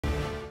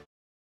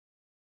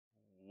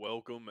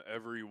Welcome,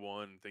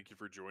 everyone. Thank you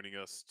for joining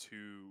us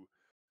to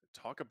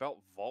talk about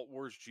Vault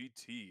Wars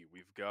GT.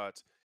 We've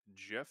got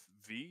Jeff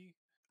V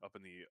up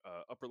in the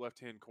upper left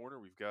hand corner.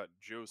 We've got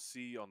Joe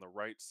C on the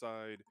right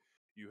side.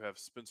 You have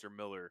Spencer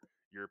Miller,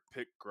 your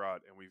pick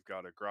Grot, and we've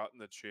got a Grot in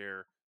the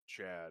chair,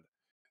 Chad.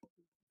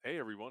 Hey,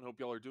 everyone.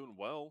 Hope y'all are doing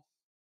well.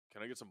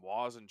 Can I get some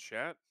wahs in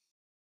chat?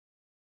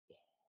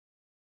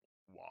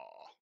 Wah.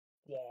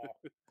 Yeah.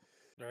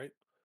 Right?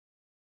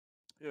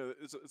 Yeah,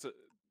 it's a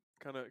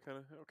kind of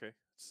okay.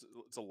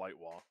 It's a light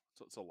wah.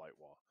 It's a light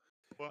wah.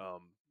 Well,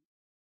 Um,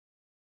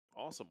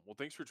 Awesome. Well,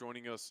 thanks for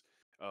joining us.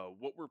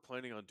 What we're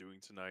planning on doing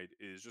tonight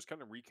is just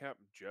kind of recap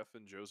Jeff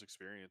and Joe's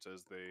experience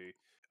as they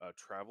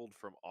traveled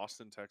from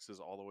Austin, Texas,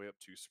 all the way up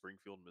to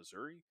Springfield,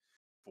 Missouri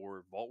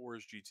for Vault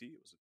Wars GT. It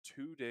was a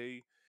 2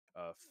 day,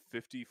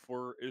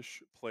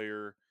 54-ish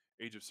player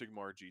Age of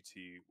Sigmar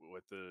GT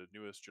with the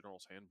newest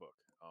General's Handbook.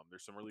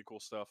 There's some really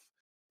cool stuff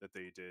that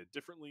they did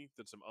differently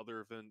than some other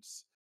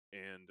events.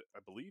 And I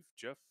believe,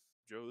 Jeff,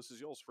 Joe, this is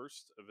y'all's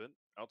first event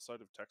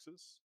outside of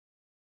Texas.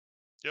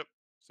 yep.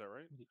 Is that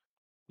right? Y-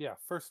 Yeah,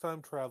 first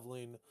time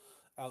traveling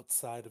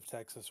outside of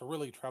Texas, or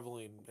really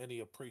traveling any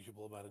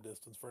appreciable amount of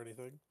distance for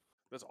anything.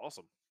 That's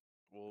awesome.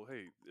 Well,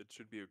 hey, it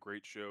should be a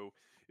great show.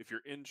 If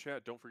you're in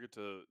chat, don't forget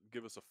to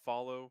give us a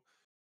follow.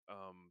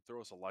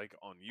 Throw us a like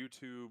on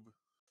YouTube.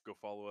 Go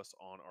follow us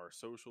on our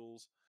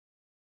socials.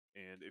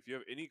 And if you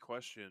have any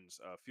questions,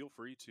 feel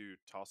free to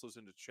toss those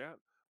into chat.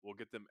 We'll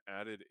get them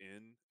added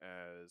in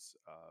as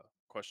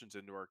questions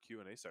into our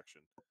Q&A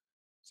section.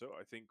 So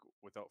I think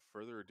without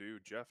further ado,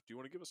 Jeff, do you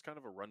want to give us kind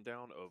of a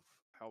rundown of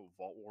how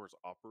Vault Wars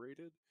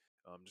operated?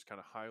 Just kind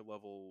of high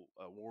level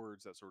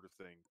awards, that sort of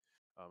thing.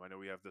 I know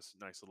we have this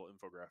nice little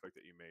infographic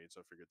that you made, so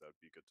I figured that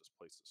would be a good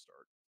place to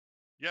start.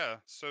 Yeah.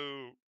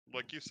 So,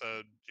 like you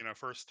said,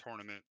 first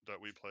tournament that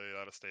we played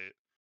out of state.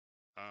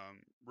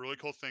 Really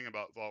cool thing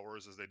about Vault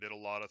Wars is they did a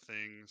lot of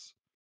things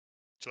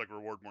to like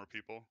reward more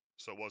people.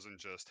 So it wasn't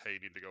just, hey, you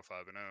need to go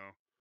 5-0.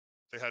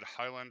 They had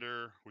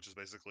Highlander, which is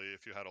basically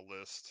if you had a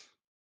list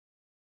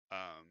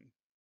um,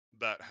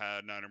 that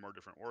had 9 or more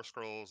different war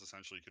scrolls,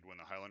 essentially you could win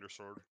the Highlander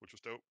sword, which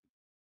was dope.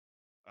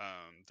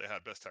 They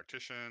had best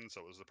tactician,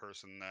 so it was the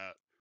person that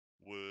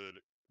would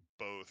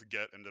both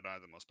get and deny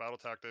the most battle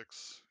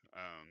tactics.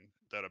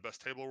 They had a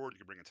best table award. You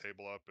could bring a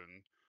table up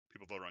and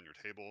people vote on your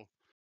table.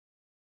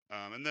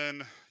 And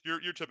then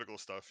your typical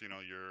stuff, your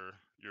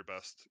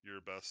best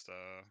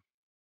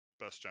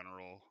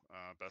general,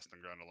 best in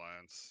Grand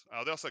Alliance.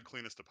 They also had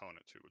cleanest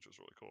opponent too, which was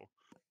really cool.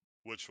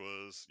 Which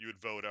was you would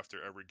vote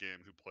after every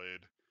game who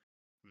played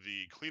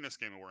the cleanest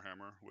game of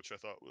Warhammer, which I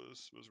thought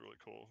was really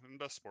cool, and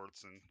best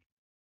sports and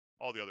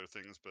all the other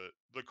things. But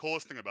the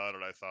coolest thing about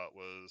it, I thought,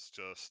 was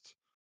just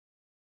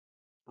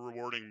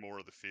rewarding more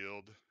of the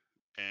field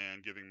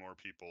and giving more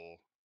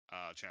people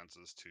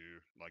chances to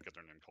like get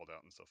their name called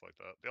out and stuff like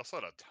that. They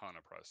also had a ton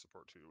of prize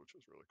support too, which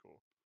was really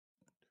cool.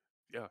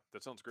 Yeah,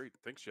 that sounds great.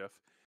 Thanks, Jeff.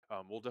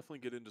 We'll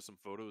definitely get into some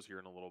photos here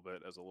in a little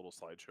bit as a little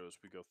slideshow as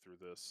we go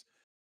through this.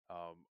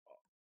 Um,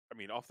 I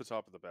mean, off the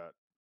top of the bat,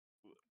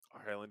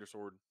 Highlander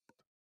sword,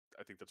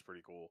 I think that's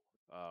pretty cool.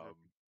 Yeah,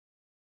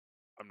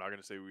 I'm not going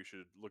to say we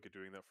should look at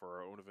doing that for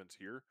our own events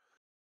here,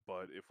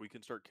 but if we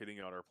can start kitting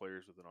out our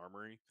players with an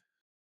armory,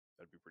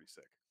 that'd be pretty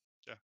sick.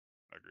 yeah,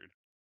 agreed.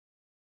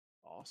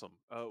 Awesome.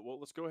 Well,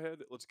 let's go ahead.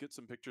 Let's get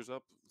some pictures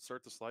up.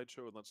 Start the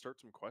slideshow, and let's start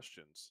some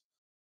questions.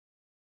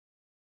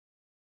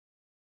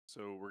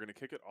 So we're gonna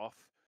kick it off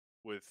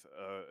with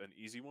an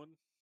easy one.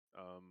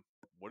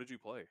 What did you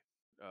play,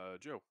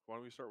 Joe? Why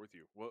don't we start with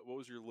you? What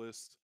was your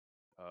list,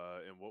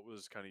 and what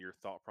was kind of your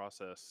thought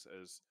process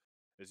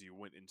as you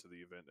went into the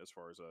event as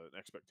far as an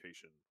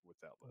expectation with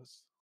that Mhm.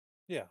 list?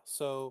 Yeah,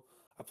 so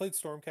I played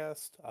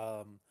Stormcast,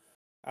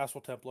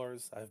 Astral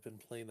Templars. I've been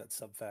playing that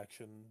sub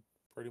faction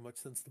pretty much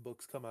since the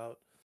books come out.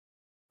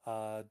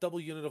 Double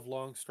unit of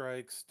Long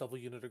Strikes, double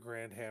unit of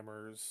Grand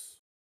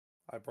Hammers.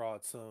 I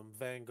brought some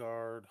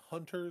Vanguard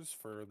Hunters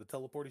for the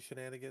teleporty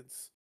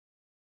shenanigans,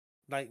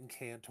 Knight and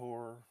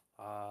Cantor,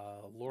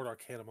 Lord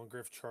Arcanum on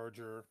Griff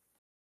Charger,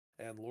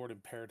 and Lord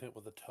Imperator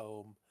with a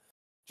tome.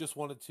 Just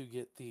wanted to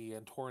get the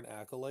Antoran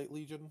Acolyte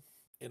Legion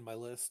in my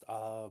list.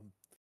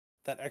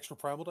 That extra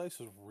primal dice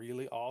was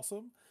really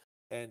awesome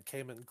and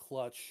came in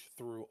clutch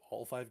through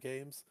all 5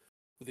 games,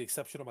 with the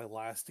exception of my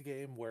last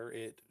game where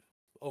it,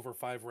 over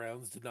 5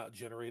 rounds, did not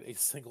generate a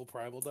single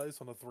primal dice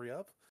on a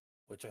 3-up,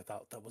 which I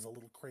thought that was a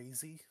little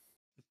crazy.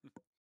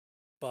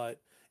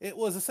 But it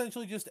was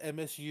essentially just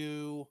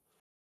MSU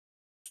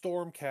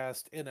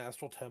Stormcast in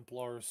Astral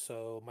Templars,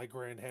 so my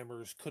Grand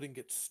Hammers couldn't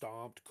get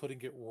stomped, couldn't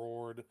get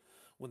roared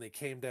when they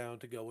came down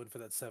to go in for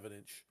that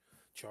 7-inch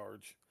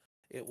charge.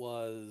 It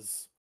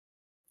was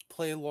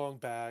play long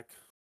back,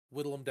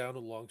 whittle them down to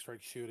long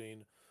strike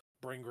shooting,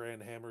 bring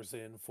Grand Hammers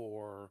in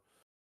for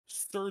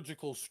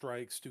surgical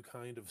strikes to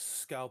kind of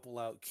scalpel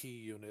out key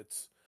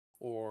units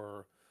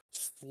or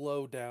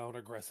slow down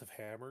aggressive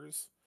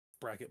hammers,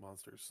 bracket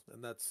monsters.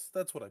 And that's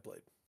what I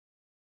played.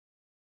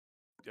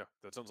 Yeah,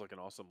 that sounds like an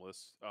awesome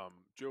list.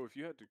 Joe, if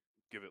you had to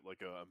give it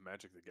like a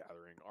Magic the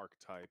Gathering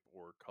archetype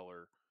or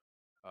color,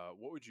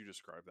 What would you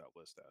describe that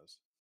list as?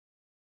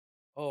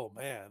 Oh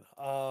man.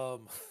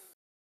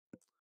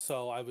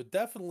 So I would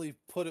definitely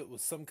put it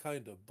with some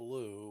kind of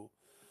blue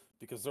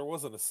because there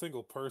wasn't a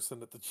single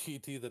person at the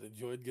GT that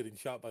enjoyed getting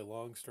shot by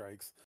long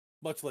strikes,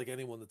 much like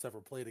anyone that's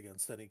ever played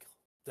against any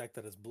deck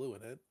that has blue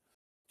in it.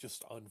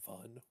 Just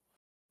unfun.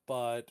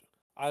 But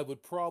I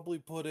would probably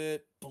put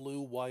it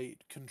blue,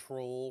 white,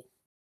 control,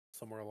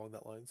 somewhere along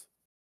that lines.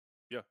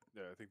 Yeah,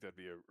 yeah, I think that'd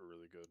be a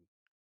really good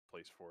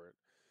place for it.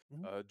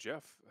 Mhm.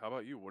 Jeff, how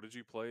about you? What did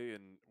you play,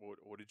 and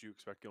what did you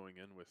expect going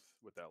in with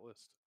that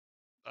list?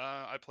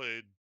 I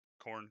played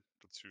corn.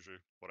 That's usually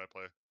what I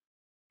play.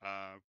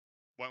 Uh,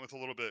 went with a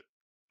little bit.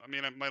 I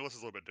mean, my list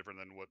is a little bit different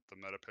than what the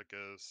meta pick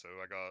is. So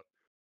I got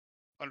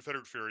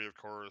Unfettered Fury, of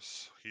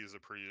course. He's a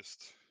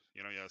priest.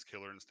 You know, he has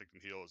Killer Instinct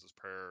and Heal as his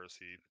prayers.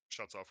 He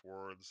shuts off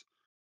wards.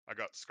 I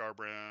got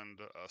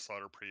Scarbrand,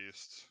 Slaughter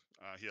Priest.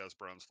 He has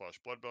Bronze Flesh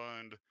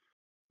Bloodbind.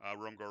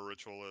 Rumgor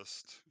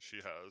Ritualist. She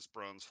has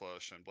Bronze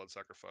Flesh and Blood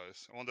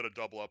Sacrifice. I wanted to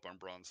double up on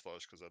Bronze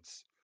Flesh because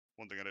that's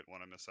one thing I didn't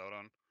want to miss out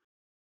on.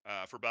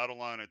 For battle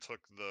line, I took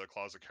the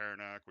Claws of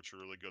Karnak, which are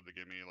really good. They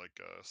give me like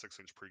a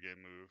 6-inch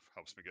pregame move,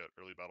 helps me get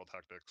early battle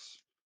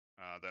tactics.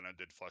 Then I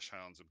did Flesh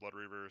Hounds and Blood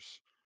Reavers.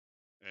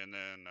 And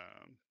then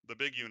the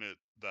big unit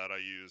that I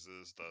use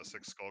is the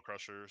 6 Skull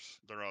Crushers.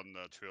 They're on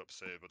the 2-up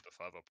save with the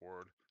 5-up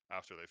ward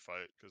after they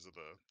fight because of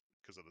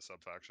the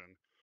sub faction.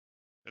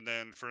 And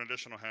then for an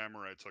additional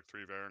hammer, I took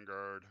 3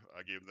 Vanguard.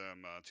 I gave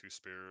them 2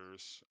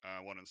 spears,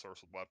 1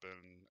 ensorcelled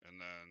weapon, and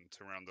then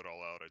to round it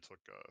all out, I took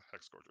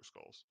Hexgorger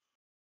Skulls.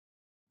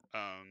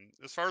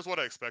 As far as what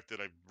I expected,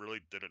 I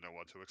really didn't know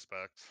what to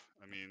expect.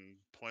 I mean,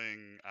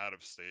 playing out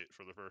of state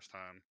for the first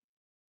time,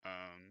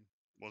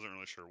 wasn't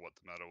really sure what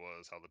the meta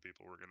was, how the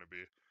people were going to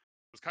be.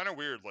 It was kind of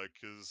weird, like,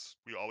 because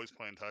we always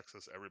play in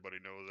Texas, everybody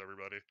knows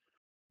everybody,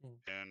 Mm.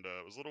 and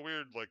it was a little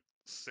weird, like,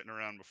 sitting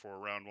around before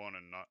round one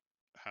and not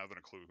having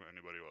a clue who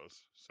anybody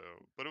was. So,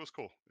 but it was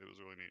cool. It was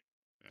really neat,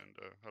 and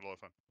had a lot of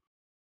fun.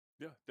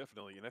 Yeah,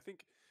 definitely. And I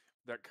think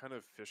that kind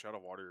of fish out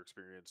of water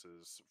experience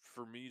is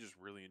for me just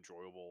really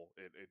enjoyable.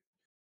 It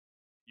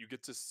you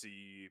get to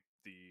see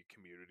the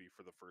community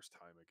for the first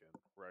time again,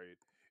 right?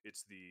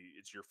 It's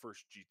your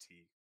first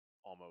GT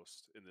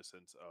almost in the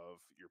sense of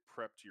you're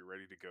prepped, you're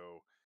ready to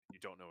go. You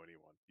don't know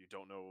anyone. You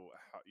don't know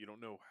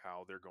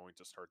how they're going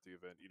to start the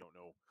event. You don't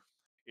know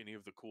any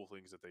of the cool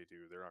things that they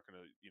do. They're not going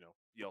to,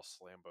 yell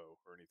slambo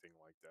or anything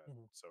like that.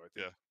 Mhm. So I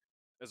think Yeah,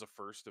 as a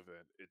first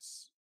event,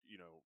 it's,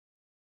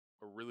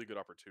 a really good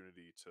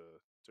opportunity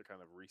to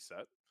kind of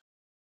reset.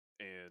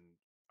 And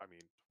I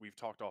mean, we've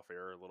talked off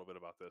air a little bit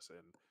about this,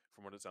 and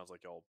from what it sounds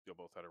like, y'all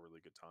both had a really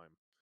good time.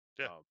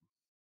 yeah. Um,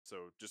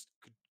 so just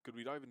could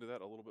we dive into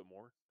that a little bit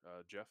more,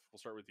 Jeff? We'll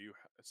start with you.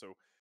 So,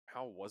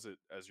 how was it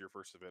as your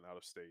first event out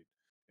of state,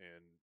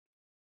 and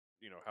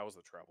how was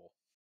the travel?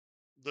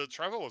 The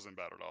travel wasn't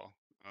bad at all.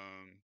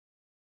 Um,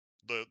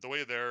 the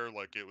way there,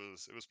 like, it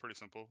was pretty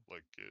simple.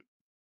 Like, it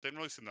didn't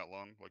really seem that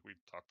long. Like, we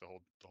talked the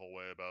whole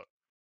way about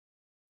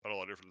a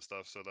lot of different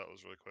stuff, so that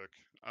was really quick.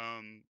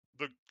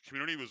 The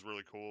community was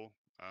really cool.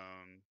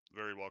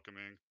 Very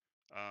welcoming.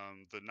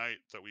 The night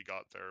that we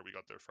got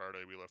there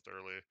Friday. We left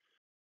early.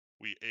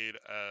 We ate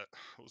at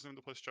what was the name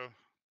of the place, Joe?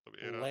 That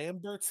we ate at?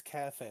 Lambert's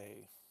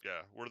Cafe.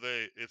 Yeah, where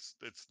it's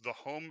the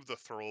home of the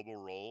throwable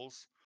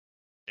rolls,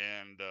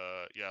 and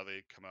yeah,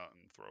 they come out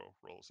and throw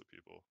rolls at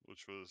people,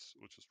 which was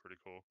pretty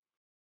cool.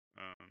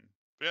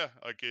 But yeah,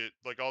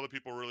 like all the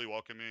people were really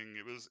welcoming.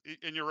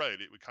 And you're right,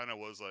 it kind of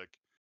was like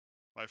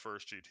my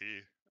first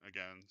GT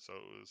again, so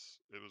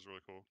it was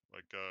really cool.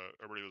 Like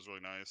everybody was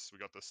really nice. We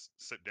got to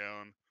sit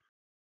down,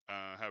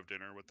 have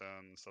dinner with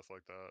them and stuff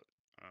like that.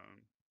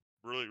 Um,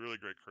 really, really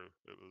great crew.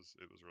 It was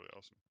really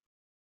awesome.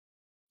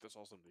 That's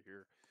awesome to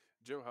hear,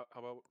 Joe. How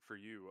about for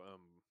you?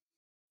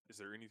 Is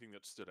there anything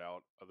that stood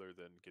out other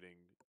than getting,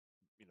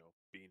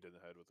 beamed in the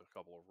head with a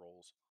couple of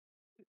rolls?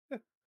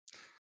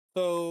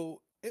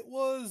 So it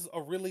was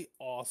a really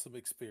awesome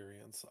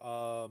experience.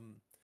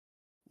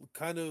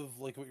 Kind of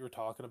like what you were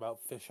talking about,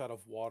 fish out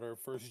of water,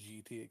 first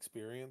GT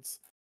experience.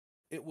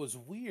 It was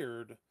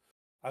weird.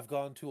 I've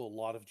gone to a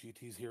lot of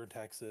GTs here in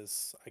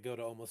Texas. I go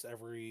to almost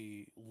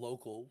every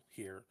local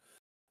here.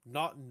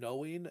 Not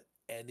knowing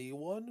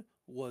anyone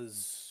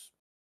was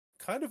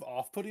kind of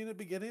off-putting at the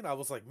beginning. I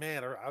was like,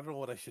 man, I don't know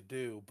what I should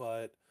do,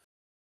 but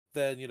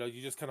then you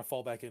just kind of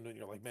fall back into it and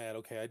you're like, man,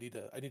 okay, I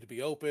need to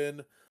be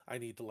open. I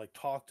need to like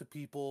talk to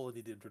people. I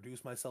need to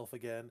introduce myself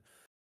again.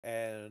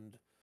 And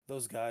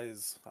those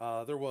guys,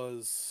 there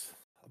was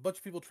a bunch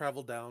of people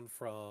traveled down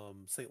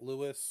from St.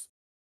 Louis,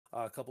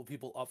 a couple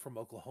people up from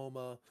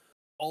Oklahoma.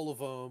 All of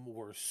them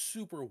were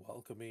super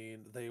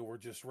welcoming. They were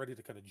just ready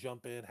to kind of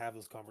jump in, have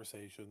those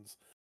conversations.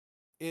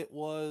 It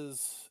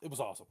was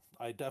awesome.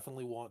 I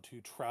definitely want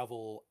to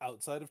travel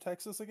outside of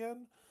Texas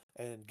again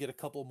and get a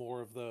couple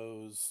more of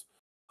those.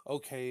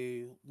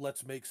 Okay,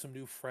 let's make some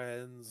new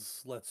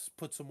friends. Let's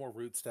put some more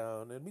roots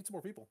down and meet some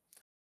more people.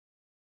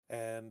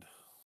 And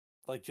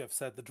like Jeff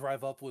said, the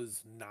drive up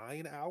was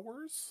 9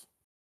 hours.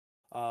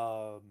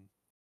 Um,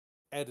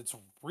 and it's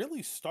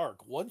really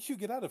stark. Once you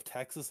get out of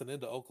Texas and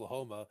into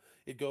Oklahoma,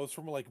 it goes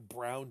from like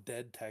brown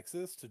dead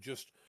Texas to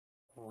just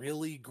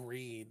really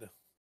green.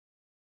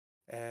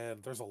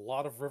 And there's a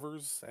lot of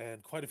rivers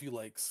and quite a few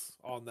lakes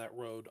on that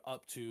road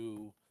up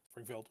to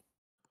Springfield.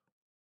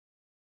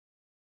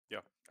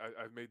 Yeah,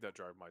 I've made that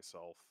drive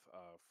myself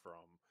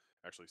from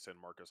actually San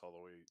Marcos all the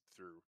way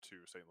through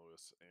to St.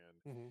 Louis,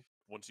 and Hmm.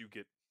 once you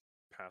get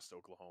past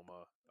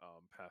Oklahoma,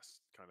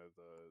 past kind of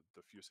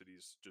the few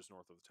cities just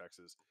north of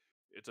Texas,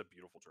 it's a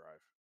beautiful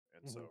drive,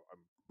 and Hmm. so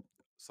I'm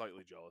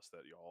slightly jealous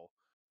that y'all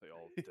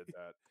did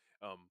that.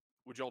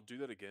 Would y'all do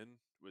that again?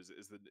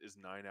 Is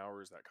 9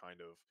 hours that kind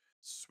of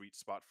sweet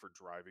spot for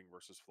driving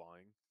versus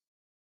flying?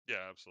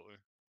 Yeah, absolutely.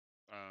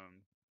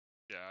 Um,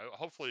 yeah,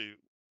 hopefully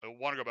I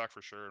want to go back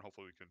for sure, and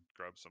hopefully we can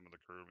grab some of the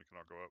crew and we can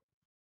all go up.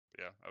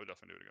 But yeah, I would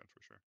definitely do it again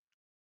for sure.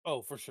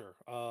 Oh, for sure.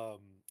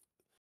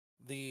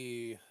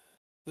 The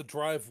the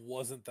drive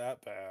wasn't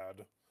that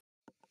bad.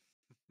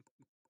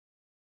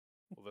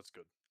 Well, that's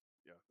good.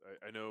 Yeah,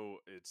 I know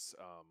it,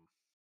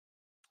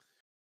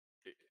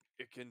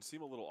 it can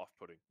seem a little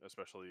off-putting,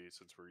 especially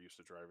since we're used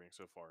to driving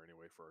so far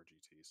anyway for our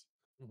GTs.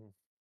 Hmm.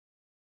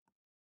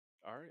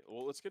 All right,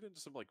 well, let's get into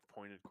some like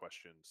pointed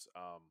questions.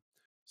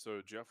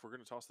 So Jeff, we're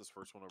going to toss this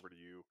first one over to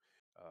you.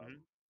 Hmm.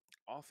 Um,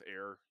 Off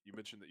air, you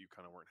mentioned that you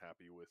kind of weren't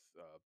happy with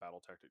battle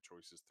tactic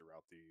choices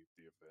throughout the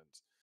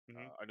event.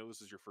 Hmm. I know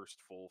this is your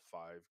first full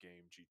 5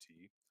 game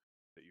GT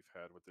that you've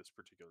had with this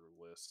particular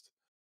list.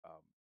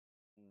 Um,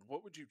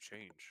 what would you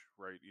change?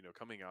 Right,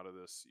 coming out of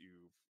this,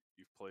 you've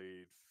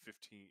played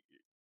 15,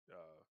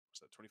 was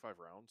that 25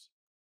 rounds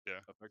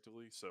Yeah.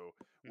 effectively. So,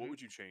 what Hmm.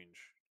 would you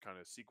change, kind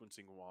of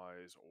sequencing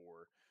wise,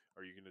 or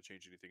are you going to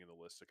change anything in the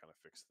list to kind of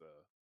fix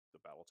the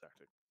battle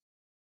tactic?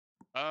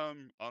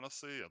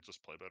 Honestly, I'll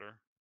just play better.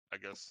 I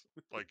guess.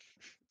 Like,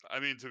 I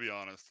mean, to be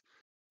honest,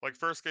 like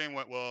first game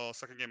went well.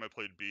 Second game I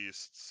played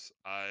beasts.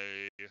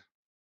 I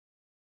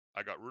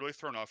got really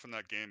thrown off in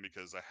that game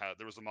because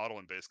there was a model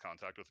in base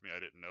contact with me I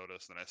didn't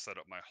notice, and I set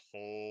up my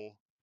whole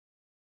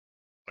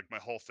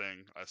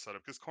thing. I set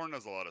up because Corn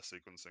has a lot of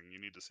sequencing. You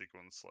need to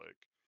sequence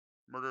like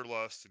murder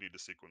lust. You need to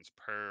sequence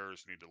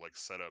prayers. You need to like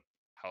set up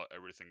how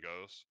everything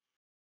goes.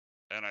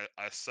 And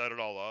I set it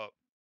all up,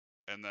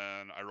 and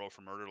then I roll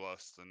for murder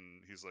lust,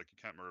 and he's like, "You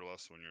can't murder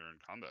lust when you're in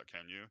combat,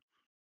 can you?"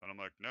 And I'm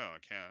like, "No, I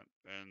can't."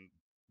 And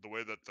the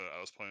way that I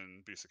was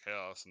playing Beast of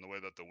Chaos, and the way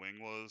that the wing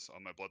was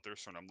on my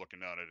Bloodthirster, and I'm looking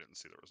down, I didn't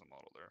see there was a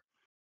model there.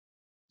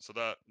 So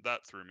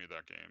that threw me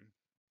that game.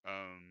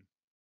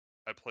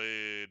 I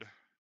played.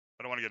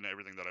 I don't want to get into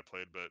everything that I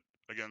played, but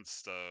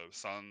against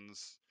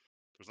Suns,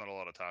 there's not a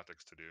lot of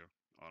tactics to do,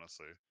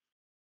 honestly.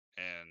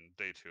 And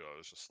day two, I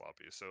was just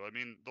sloppy. So I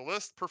mean, the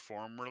list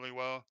performed really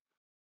well.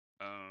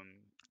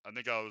 I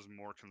think I was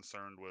more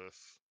concerned with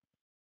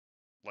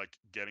like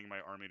getting my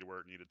army to where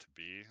it needed to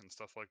be and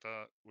stuff like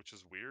that, which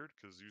is weird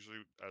because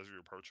usually as you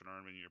approach an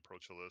army and you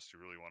approach a list, you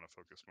really want to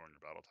focus more on your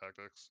battle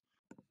tactics.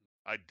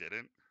 I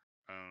didn't.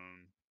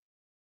 Um,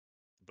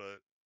 but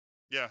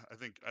yeah, I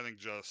think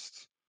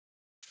just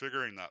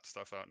figuring that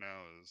stuff out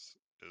now is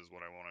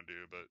what I want to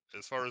do. But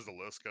as far as the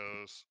list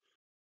goes,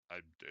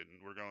 I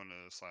didn't. We're going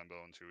to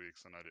Slambo in 2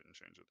 weeks, and I didn't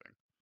change a thing.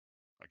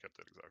 I kept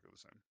it exactly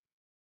the same.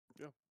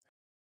 Yeah.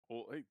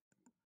 Well, hey,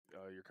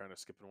 you're kind of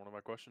skipping one of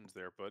my questions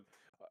there, but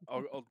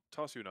I'll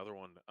toss you another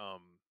one.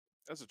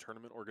 As a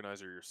tournament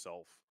organizer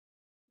yourself,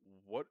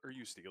 what are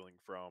you stealing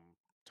from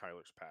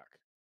Tyler's pack?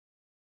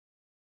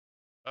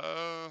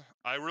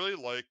 I really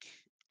like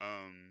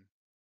um,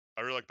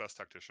 I really like Best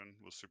Tactician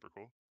was super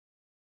cool.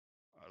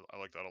 I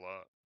like that a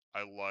lot.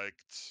 I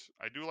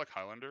do like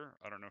Highlander.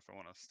 I don't know if I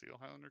want to steal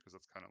Highlander because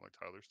that's kind of like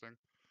Tyler's thing.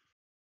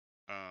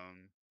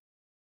 Um,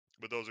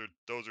 but those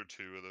are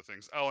two of the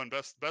things. Oh, and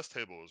best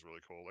table was really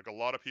cool. Like a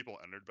lot of people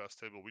entered best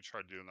table. We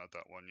tried doing that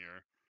one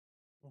year,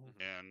 Hmm. Hmm.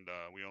 and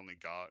we only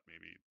got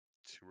maybe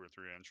 2 or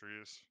 3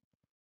 entries.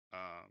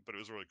 But it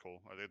was really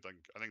cool. I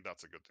think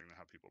that's a good thing to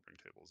have people bring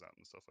tables out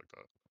and stuff like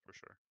that for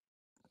sure.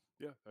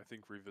 Yeah, I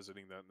think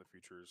revisiting that in the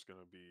future is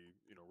going to be,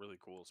 really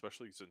cool,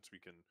 especially since we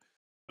can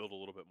build a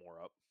little bit more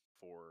up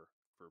for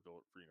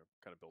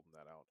kind of building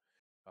that out.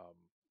 Um,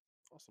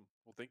 awesome.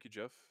 Well, thank you,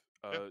 Jeff.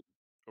 Yeah.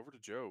 Over to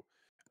Joe.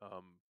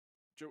 Um,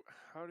 Joe,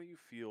 how do you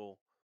feel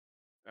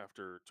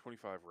after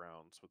 25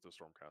 rounds with the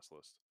Stormcast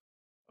list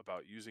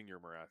about using your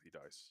Marathi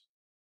dice?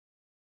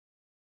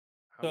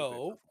 How did they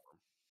So perform?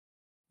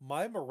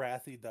 my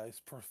Marathi dice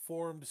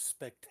performed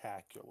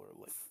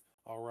spectacularly.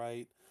 All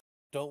right.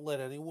 Don't let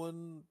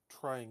anyone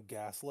try and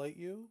gaslight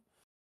you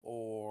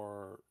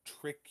or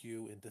trick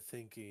you into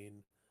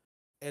thinking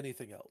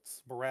anything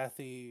else.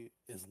 Marathi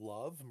is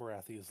love,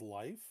 Marathi is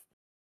life.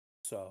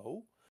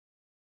 So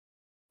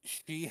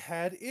she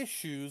had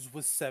issues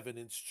with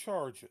 7-inch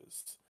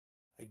charges.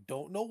 I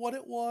don't know what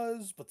it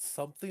was, but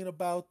something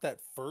about that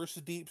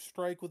first deep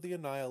strike with the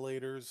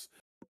Annihilators.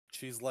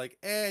 She's like,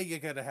 you're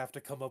gonna have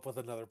to come up with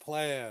another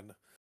plan.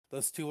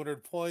 Those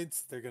 200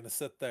 points, they're gonna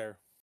sit there.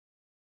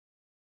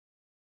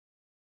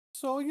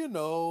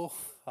 So,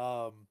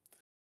 um,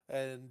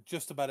 and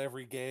just about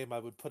every game I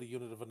would put a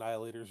unit of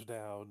Annihilators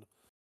down,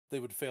 they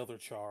would fail their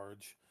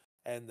charge,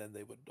 and then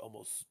they would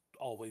almost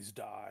always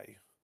die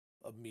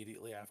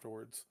immediately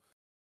afterwards.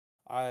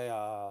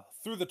 I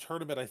through the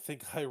tournament, I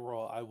think I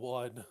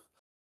won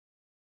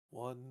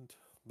one,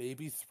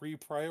 maybe three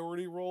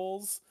priority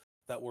rolls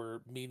that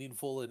were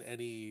meaningful in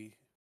any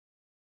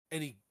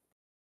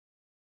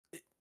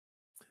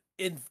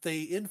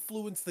they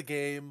influenced the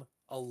game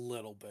a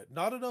little bit.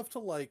 Not enough to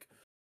like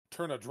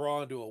turn a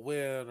draw into a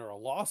win or a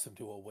loss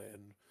into a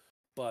win,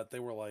 but they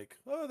were like,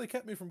 oh, they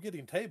kept me from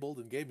getting tabled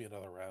and gave me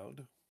another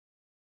round.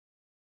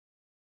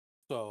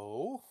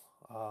 So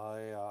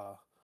I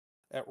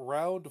at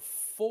round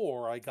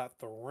 4 I got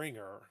the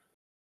ringer,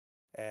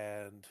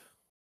 and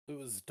it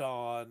was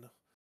Dawn,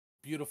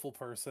 beautiful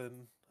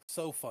person,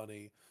 so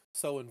funny,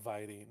 so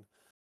inviting.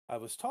 I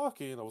was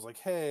like,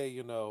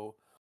 hey,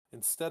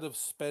 instead of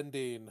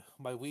spending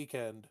my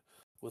weekend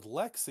with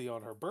Lexi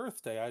on her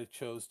birthday, I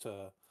chose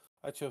to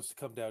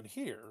come down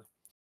here.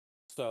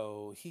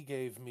 So he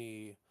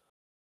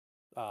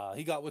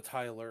got with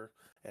Tyler,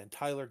 and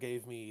Tyler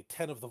gave me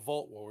 10 of the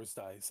Vault Wars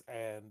dice,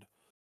 and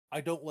I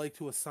don't like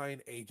to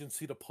assign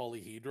agency to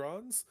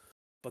polyhedrons,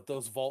 but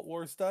those Vault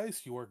Wars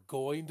dice, you are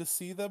going to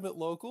see them at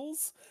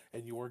locals,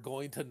 and you are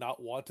going to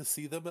not want to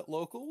see them at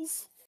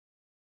locals.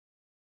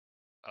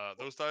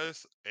 Those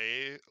dice,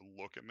 A,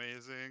 look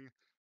amazing,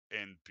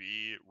 and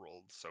B,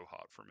 rolled so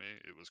hot for me.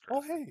 It was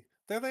Oh, crazy. hey,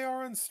 there they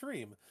are on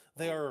stream.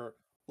 They Oh. are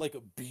like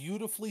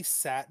beautifully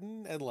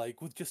satin and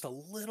like with just a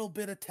little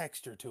bit of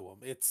texture to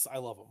them. I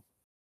love them.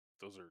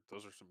 Those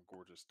are some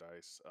gorgeous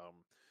dice.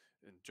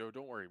 And Joe,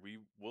 don't worry, we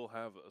will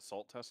have a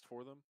salt test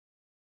for them.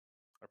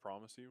 I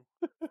promise you.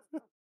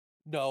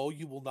 No,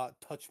 you will not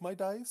touch my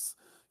dice.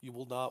 You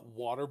will not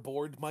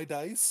waterboard my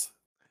dice.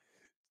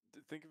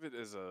 Think of it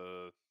as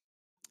a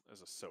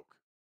soak.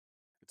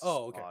 It's a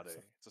Oh, okay. spa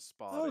day. It's a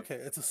spa day Okay,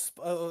 for you.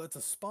 it's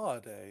a spa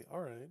day. All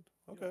right.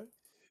 Yeah. Okay.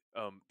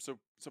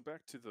 So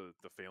back to the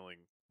failing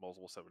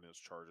multiple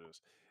 7-inch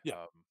charges.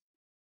 Yeah. Um,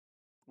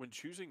 when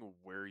choosing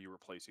where you were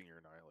placing your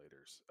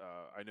annihilators,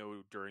 I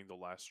know during the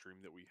last stream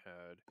that we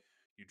had,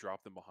 you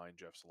dropped them behind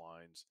Jeff's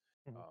lines,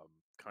 Mhm,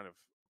 kind of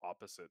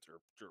opposite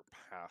or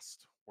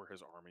past where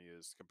his army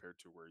is compared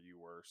to where you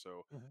were.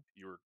 So mhm,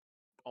 you were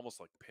almost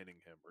like pinning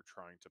him or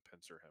trying to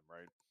pincer him,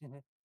 right?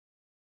 mhm.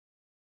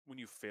 When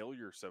you fail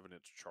your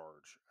 7-inch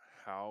charge,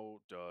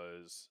 how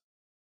does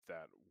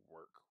that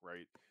work,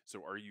 right?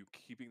 So are you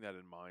keeping that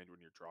in mind when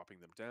you're dropping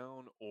them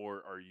down,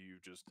 or are you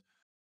just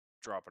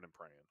dropping and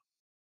praying?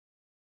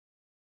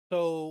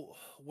 So,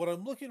 when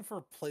I'm looking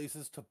for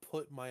places to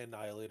put my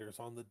annihilators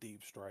on the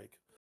deep strike,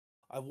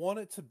 I want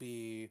it to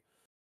be,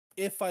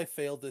 if I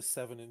fail this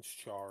 7-inch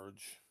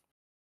charge,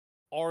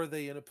 are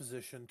they in a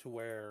position to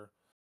where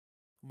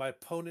my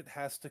opponent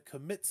has to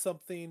commit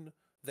something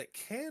that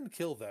can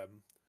kill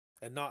them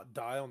and not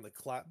die on the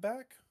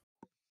clapback,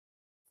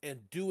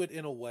 and do it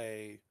in a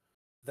way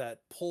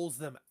that pulls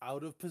them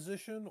out of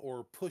position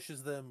or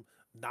pushes them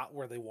not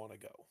where they want to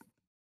go.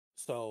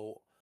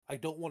 So I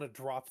don't want to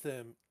drop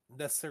them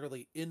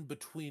necessarily in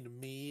between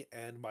me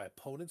and my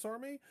opponent's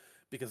army,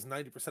 because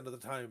 90% of the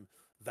time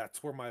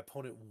that's where my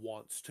opponent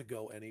wants to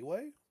go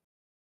anyway.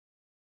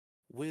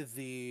 With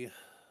the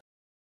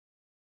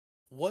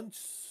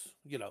once,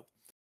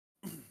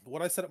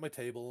 when I set up my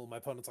table, my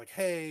opponent's like,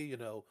 hey,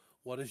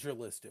 what does your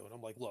list do? And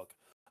I'm like, look,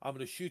 I'm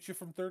going to shoot you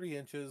from 30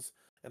 inches,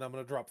 and I'm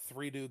going to drop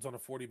 3 dudes on a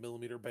 40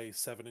 millimeter base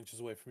 7 inches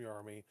away from your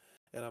army,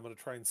 and I'm going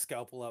to try and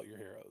scalpel out your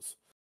heroes.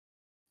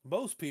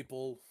 Most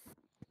people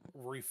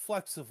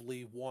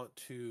reflexively want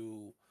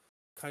to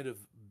kind of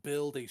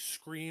build a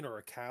screen or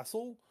a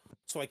castle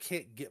so I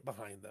can't get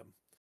behind them,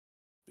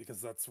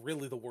 because that's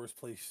really the worst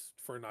place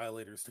for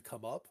annihilators to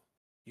come up.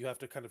 You have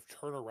to kind of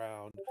turn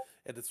around,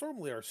 and it's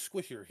normally our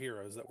squishier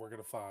heroes that we're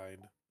going to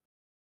find.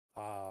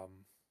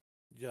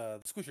 Yeah,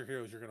 the squishier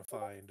heroes you're going to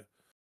find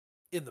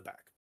in the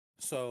back.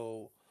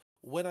 So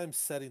when I'm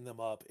setting them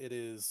up, it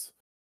is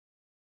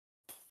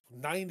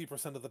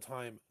 90% of the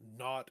time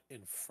not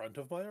in front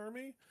of my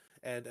army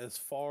and as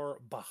far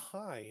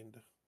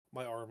behind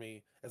my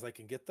army as I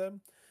can get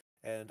them,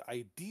 and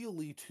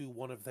ideally to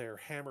one of their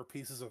hammer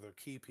pieces or their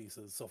key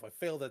pieces. So if I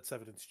fail that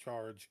 7-inch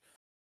charge,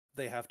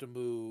 they have to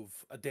move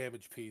a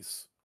damage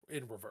piece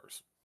in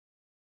reverse.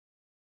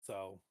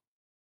 So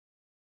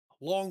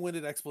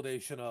long-winded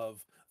explanation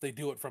of they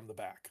do it from the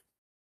back.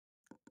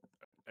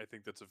 I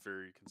think that's a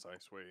very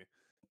concise way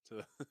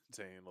to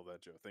to handle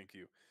that, Joe. Thank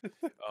you.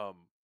 Um,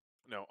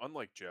 Now,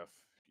 unlike Jeff,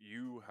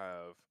 you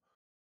have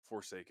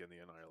forsaken the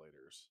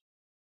Annihilators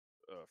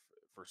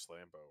for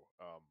Slambo.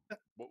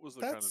 What was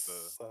the kind of That's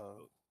the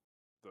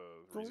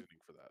go ahead. reasoning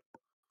for that?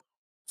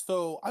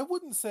 So I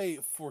wouldn't say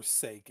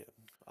forsaken.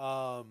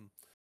 Um,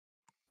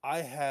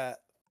 I had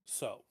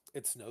so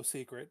it's no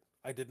secret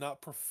I did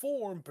not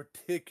perform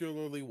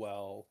particularly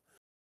well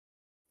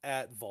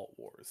at Vault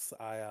Wars.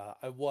 I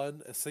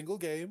won a single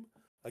game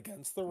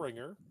against the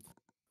Ringer,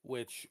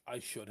 which I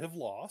should have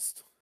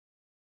lost.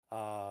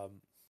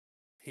 Um,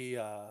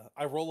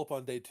 I roll up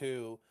on day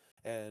 2,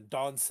 and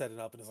Don's setting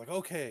up and is like,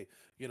 okay,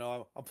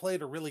 I'm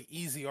playing a really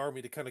easy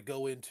army to kind of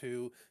go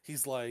into.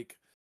 He's like,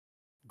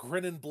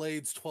 Grinning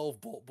Blades 12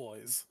 Bolt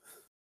Boys.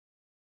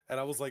 And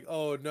I was like,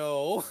 oh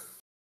no.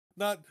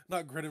 Not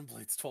Grinning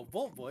Blades 12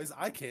 Bolt Boys.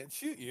 I can't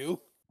shoot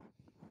you.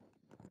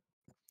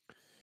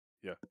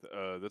 Yeah,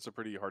 that's a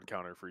pretty hard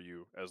counter for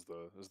you as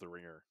the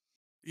ringer.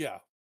 Yeah.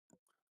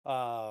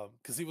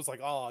 Because he was like,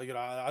 oh,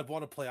 I'd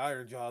want to play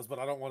Iron Jaws, but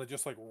I don't want to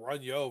just like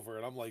run you over.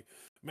 And I'm like,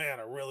 man,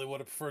 I really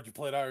would have preferred you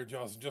played Iron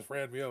Jaws and just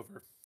ran me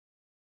over.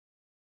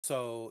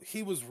 So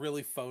he was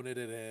really phoning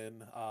it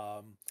in.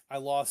 I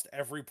lost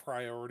every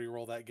priority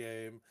roll that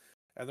game,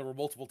 and there were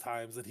multiple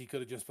times that he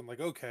could have just been like,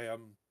 okay,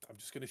 I'm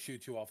just gonna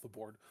shoot you off the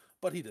board,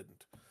 but he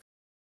didn't.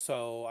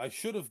 So I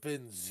should have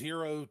been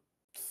 0-3-2.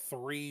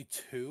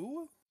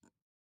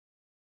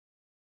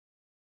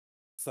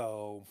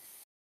 So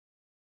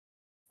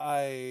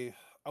I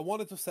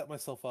wanted to set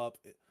myself up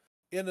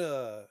in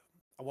a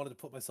I wanted to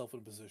put myself in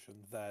a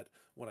position that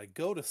when I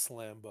go to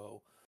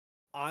Slambo,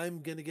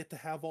 I'm gonna get to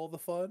have all the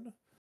fun.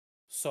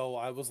 So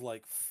I was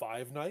like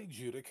 5 Knight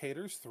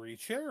Judicators, 3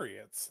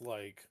 Chariots.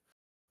 Like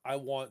I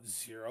want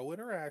 0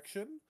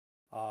 interaction.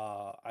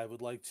 I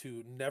would like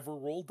to never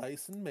roll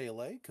dice in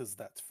melee because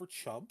that's for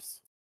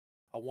chumps.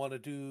 I want to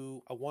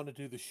do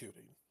the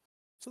shooting.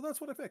 So that's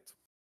what I picked.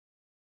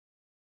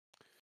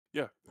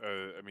 Yeah,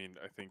 I mean,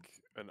 I think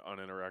an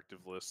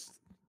uninteractive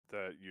list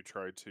that you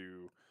try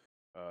to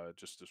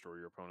just destroy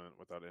your opponent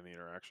without any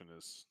interaction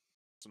is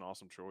it's an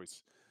awesome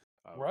choice.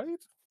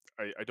 Right?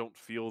 I don't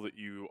feel that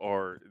you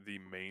are the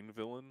main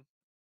villain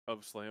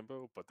of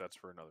Slambo, but that's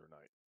for another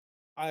night.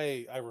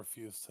 I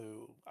refuse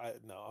to.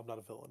 No, I'm not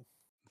a villain.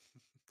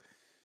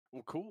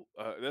 Well, cool.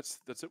 That's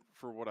it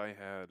for what I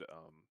had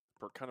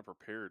kind of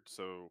prepared.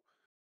 So,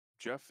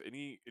 Jeff,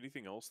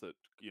 anything else that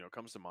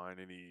comes to mind?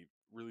 Any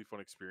really fun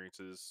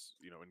experiences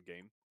in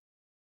game?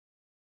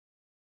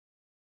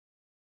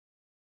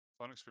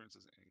 Fun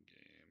experiences in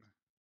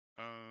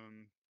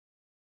game.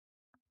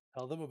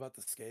 Tell them about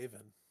the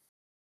Skaven.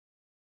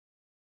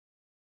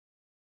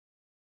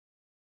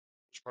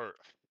 Which part?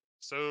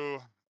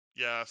 So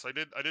yeah, so I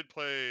did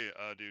play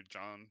dude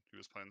John who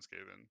was playing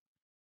Skaven,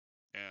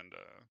 and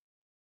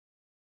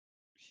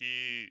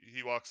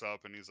he walks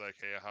up and he's like,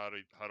 hey, how do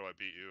I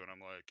beat you? And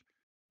I'm like,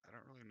 I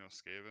don't really know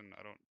Skaven.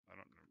 I don't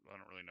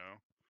really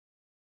know.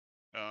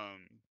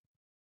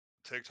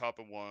 Take top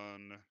of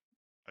 1.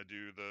 I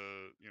do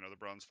the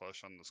bronze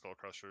flesh on the skull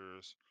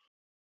crushers.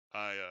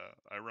 I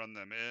run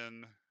them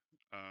in,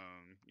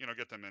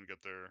 get them in,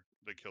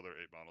 they kill their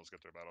 8 models,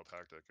 get their battle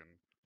tactic, and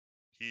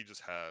he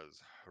just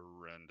has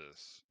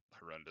horrendous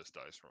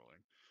dice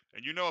rolling.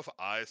 And if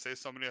I say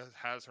somebody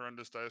has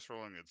horrendous dice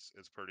rolling,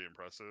 it's pretty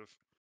impressive.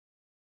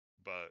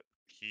 But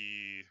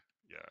he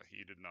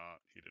did not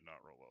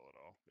roll well at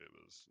all. It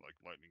was like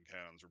lightning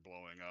cannons were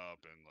blowing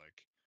up, and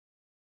like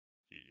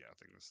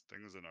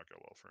things did not go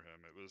well for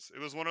him.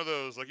 It was one of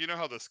those, like,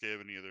 how the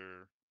Skaven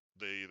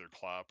they either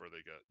clap or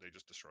they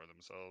just destroy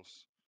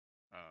themselves.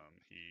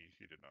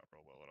 He did not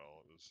roll well at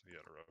all. He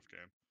had a rough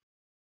game.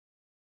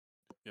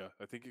 Yeah,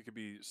 I think it could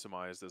be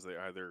surmised as they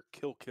either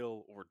kill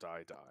or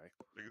die.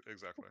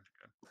 Exactly.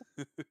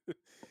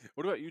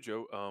 What about you,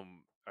 Joe?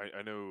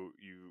 I know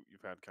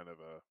you've had kind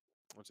of a,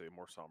 let's say, a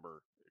more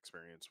somber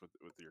experience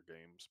with your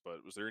games,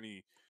 but was there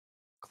any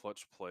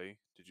clutch play?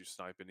 Did you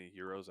snipe any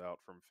heroes out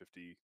from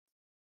 50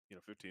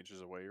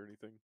 inches away or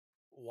anything?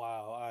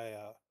 Wow,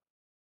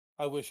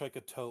 I wish I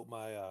could tote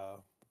my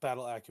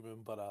battle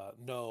acumen, but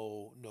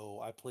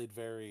no, I played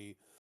very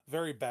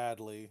very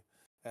badly,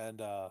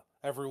 and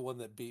everyone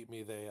that beat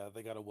me,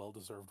 they got a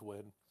well-deserved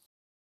win.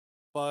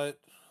 But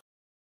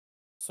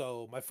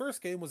so my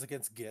first game was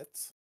against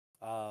Gitz.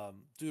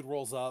 Dude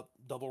rolls up,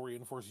 double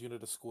reinforced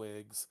unit of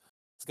squigs.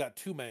 He's got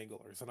 2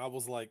 manglers, and I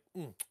was like,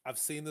 I've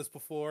seen this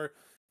before.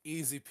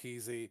 Easy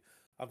peasy.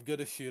 I'm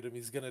gonna shoot him.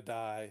 He's gonna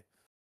die.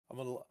 I'm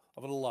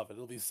gonna love it.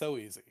 It'll be so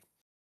easy.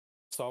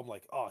 So I'm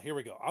like, oh, here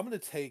we go. I'm gonna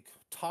take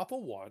top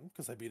of 1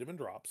 because I beat him in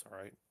drops. All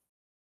right.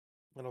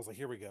 And I was like,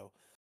 here we go.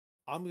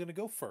 I'm gonna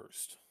go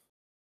first.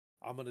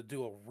 I'm gonna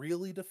do a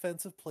really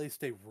defensive play,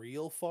 stay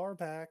real far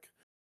back,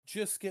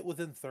 just get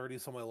within 30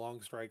 so my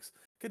long strikes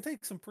can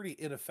take some pretty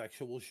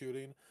ineffectual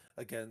shooting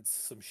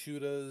against some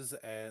shooters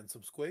and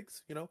some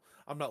squigs.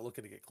 I'm not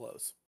looking to get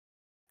close.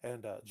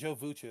 And Joe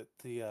Vucic,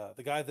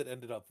 the guy that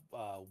ended up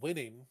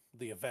winning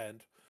the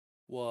event,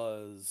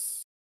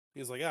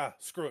 he's like,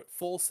 screw it,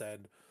 full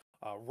send,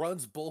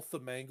 runs both the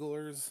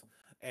manglers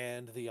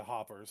and the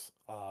hoppers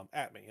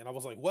at me, and I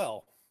was like,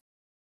 well,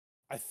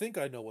 I think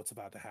I know what's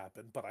about to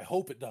happen, but I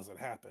hope it doesn't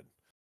happen.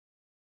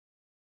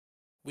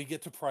 We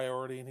get to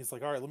priority, and he's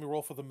like, all right, let me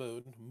roll for the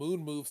moon.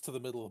 Moon moves to the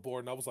middle of the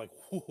board, and I was like,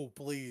 whoa,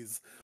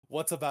 please,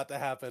 what's about to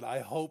happen? I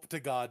hope to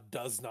God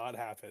does not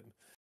happen.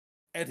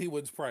 And he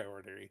wins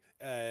priority,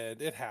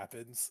 and it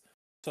happens.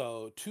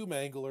 So 2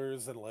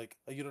 manglers and like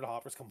a unit of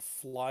hoppers come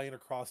flying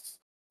across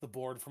the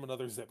board from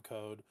another zip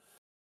code,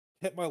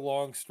 hit my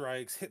long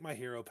strikes, hit my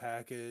hero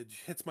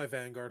package, hits my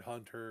Vanguard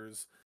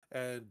hunters,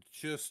 and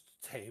just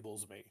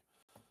tables me.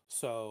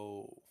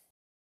 So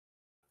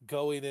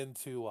going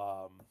into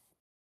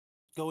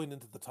going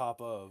into the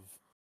top of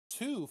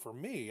 2 for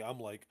me, I'm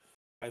like,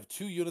 I have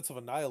 2 units of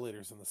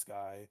annihilators in the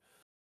sky.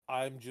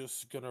 I'm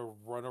just gonna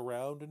run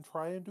around and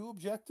try and do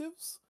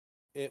objectives.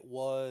 It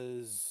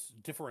was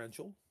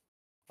differential,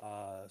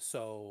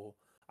 so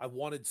I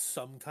wanted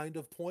some kind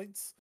of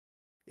points.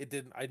 It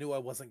didn't. I knew I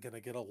wasn't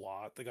gonna get a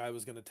lot. The guy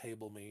was gonna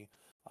table me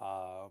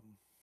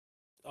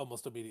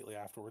almost immediately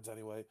afterwards,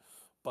 anyway.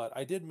 But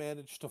I did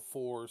manage to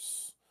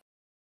force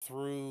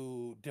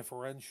through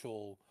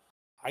differential.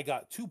 I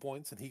got 2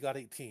 points and he got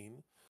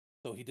 18,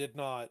 so he did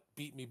not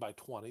beat me by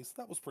 20. So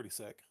that was pretty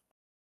sick.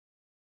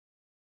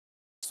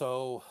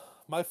 So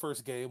my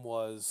first game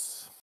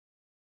was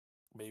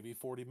maybe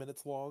 40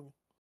 minutes long.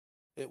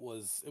 It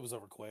was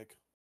over quick.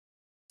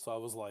 So I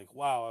was like,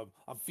 wow,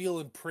 I'm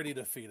feeling pretty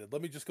defeated.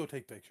 Let me just go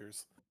take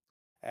pictures.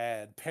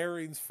 And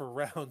pairings for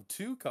round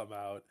 2 come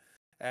out,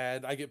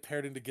 and I get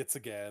paired into Gits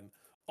again.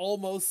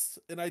 Almost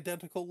an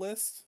identical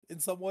list in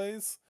some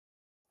ways.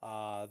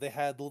 They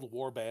had the little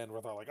war band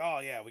where they're like, oh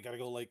yeah, we gotta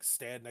go like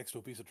stand next to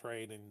a piece of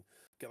train and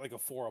get like a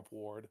 4-up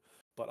ward.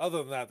 But other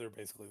than that, they're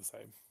basically the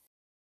same.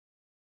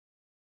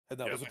 And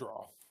that Yeah, was a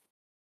draw.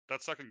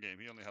 that second game,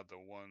 he only had the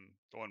one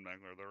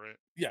mangler though, right?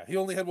 Yeah, he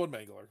only had 1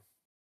 mangler.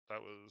 That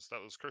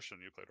was Christian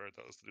you played, right?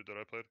 That was the dude that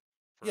I played.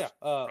 Yeah,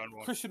 Round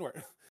 1. Christian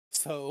where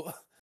so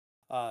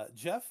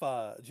Jeff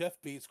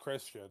beats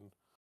Christian,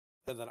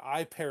 and then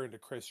I pair into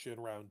Christian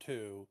round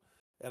 2,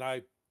 and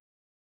I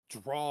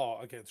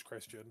draw against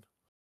Christian.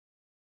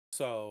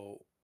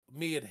 So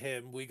me and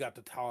him, we got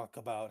to talk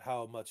about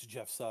how much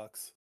Jeff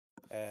sucks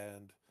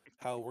and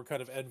how we're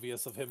kind of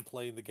envious of him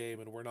playing the game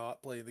and we're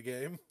not playing the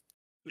game.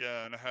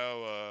 Yeah, and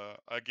how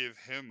I gave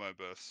him my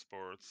best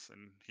sports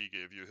and he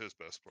gave you his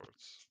best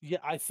sports. Yeah,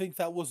 I think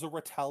that was a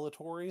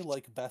retaliatory,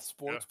 like, best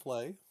sports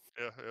play.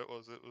 Yeah, it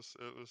was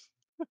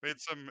made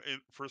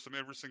for some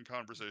interesting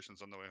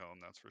conversations on the way home,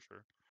 that's for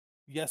sure.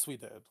 Yes, we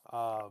did.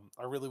 I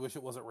really wish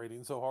it wasn't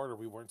raining so hard or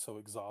we weren't so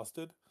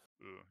exhausted.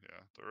 Ooh, yeah.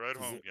 The ride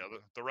home,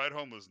 the ride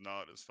home was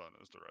not as fun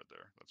as the ride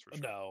there, that's for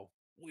sure. No,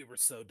 we were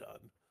so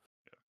done.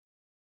 Yeah.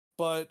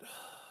 But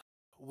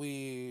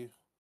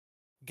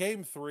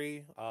game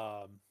 3,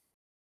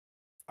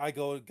 I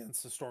go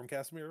against the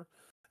Stormcast mirror,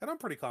 and I'm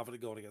pretty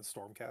confident going against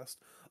Stormcast.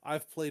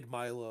 I've played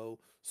Milo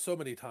so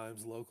many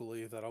times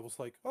locally that I was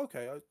like,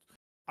 okay,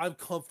 I'm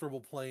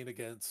comfortable playing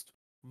against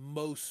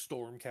most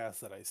Stormcasts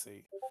that I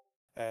see.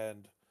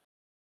 And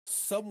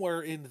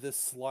somewhere in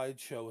this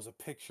slideshow is a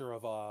picture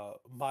of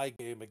my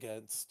game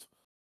against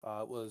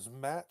was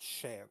Matt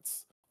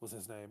Shantz was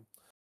his name.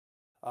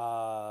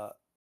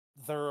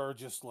 There are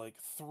just like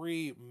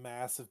 3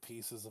 massive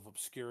pieces of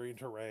obscuring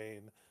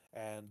terrain,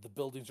 and the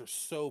buildings are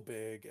so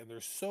big, and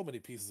there's so many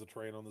pieces of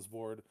terrain on this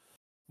board.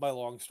 My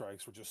long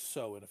strikes were just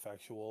so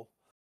ineffectual.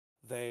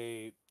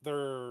 Their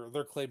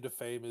claim to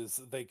fame is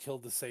they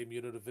killed the same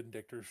unit of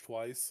Vindictors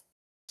twice.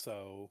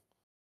 So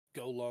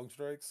go long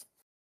strikes.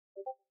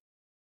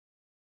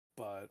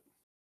 But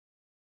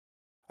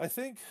I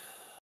think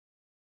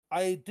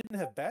I didn't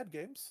have bad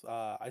games.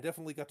 I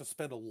definitely got to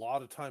spend a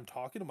lot of time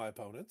talking to my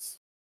opponents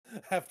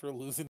after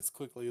losing as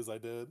quickly as I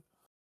did.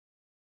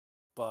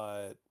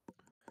 But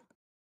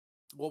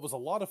what was a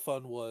lot of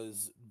fun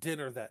was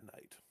dinner that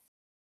night.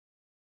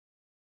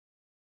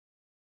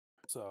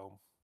 So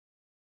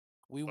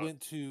we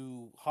went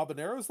to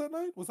Habaneros that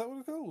night. Was that what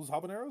it was called? Was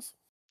Habaneros?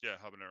 Yeah,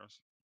 habaneros.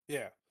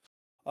 Yeah.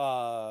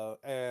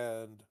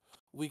 And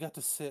we got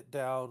to sit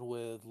down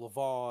with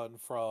Levon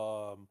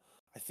from,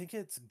 I think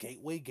it's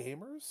Gateway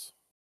Gamers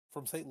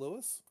from St.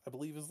 Louis, I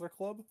believe is their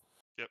club.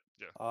 Yep,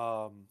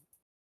 yeah.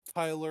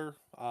 Tyler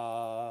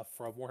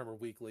from Warhammer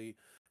Weekly,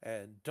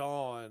 and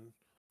Dawn,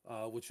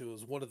 which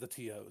was one of the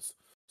TOs.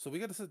 So we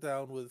got to sit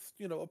down with,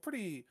 a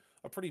pretty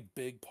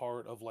big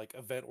part of like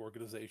event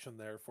organization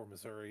there for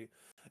Missouri,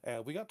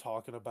 and we got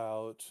talking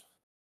about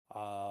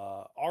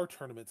our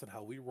tournaments and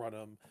how we run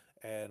them,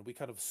 and we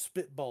kind of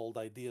spitballed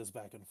ideas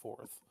back and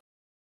forth.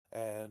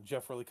 And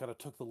Jeff really kind of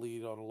took the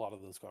lead on a lot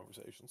of those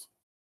conversations.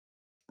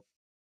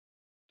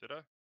 Did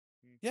I?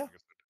 Yeah.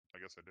 I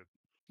guess I did.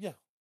 Yeah.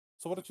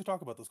 So why don't you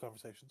talk about those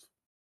conversations?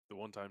 The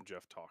one time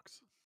Jeff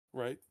talks.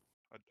 Right.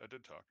 I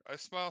did talk. I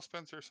smile,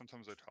 Spencer.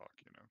 Sometimes I talk.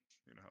 You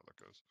know how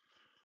that goes.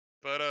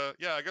 But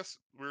yeah, I guess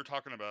we were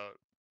talking about.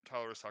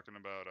 Tyler was talking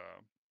about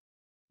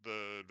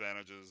the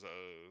advantages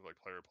of like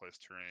player place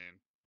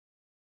terrain,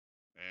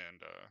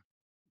 and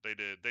they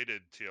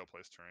did TL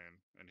place terrain,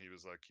 and he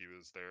was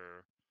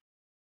there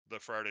the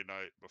Friday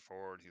night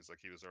before, and he's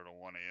like he was there till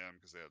 1 a.m.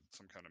 because they had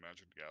some kind of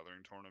Magic the Gathering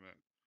tournament,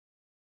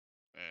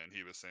 and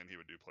he was saying he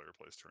would do player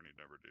place terrain,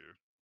 he'd never do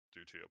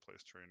TL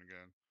place terrain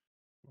again.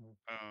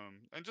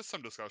 And just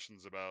some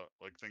discussions about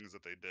like things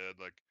that they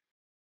did. Like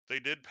they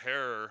did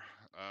pair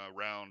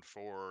round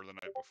 4 the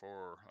night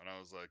before, and I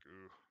was like,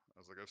 ooh,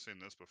 I've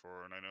seen this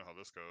before, and I know how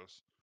this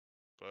goes.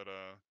 But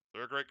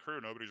they're a great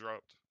crew. Nobody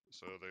dropped,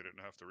 so they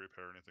didn't have to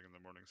repair anything in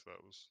the morning. So that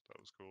was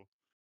cool.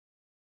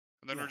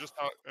 And then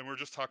we're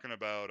just talking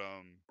about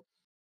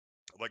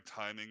like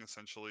timing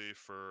essentially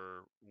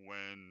for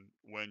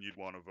when you'd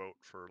want to vote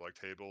for like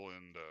table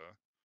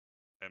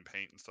and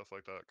paint and stuff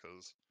like that,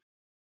 because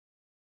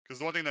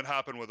the one thing that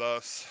happened with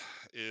us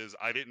is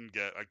I didn't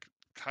get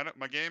kind of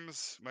my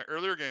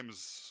earlier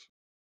games,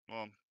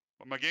 well,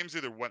 my games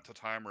either went to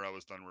time or I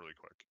was done really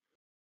quick.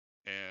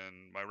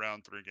 And my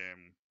round 3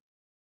 game,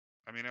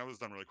 I mean, I was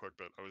done really quick,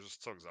 but I was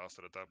just so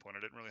exhausted at that point. I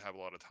didn't really have a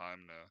lot of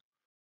time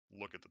to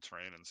look at the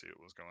terrain and see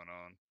what was going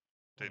on.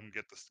 Mhm.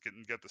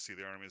 Didn't get to see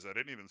the armies. I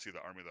didn't even see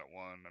the army that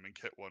won. I mean,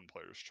 Kit won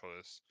Player's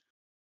Choice,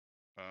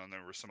 and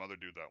there was some other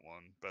dude that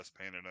won Best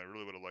Painted. I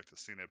really would have liked to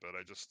seen it, but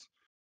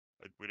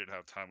we didn't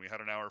have time. We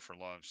had an hour for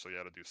lunch, so you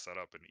had to do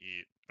setup and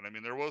eat. And I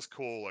mean, there was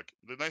cool. Like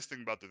the nice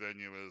thing about the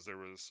venue is there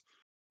was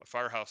a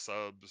Firehouse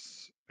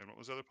Subs, and what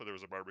was the other place? There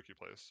was a barbecue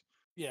place.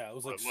 Yeah, it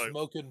was like But like,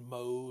 Smoking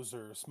Moe's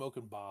or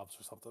Smoking Bob's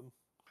or something.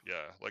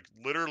 yeah, like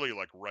literally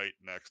like right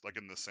next, like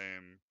in the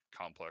same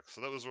complex.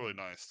 So that was really Mhm.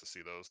 nice to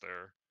see those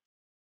there.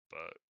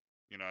 But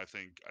I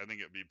think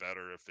it'd be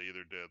better if they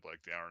either did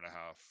like the hour and a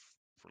half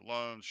for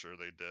lunch, or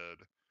they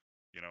did,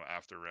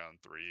 after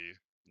round 3,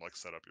 like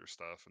set up your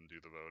stuff and do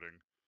the voting,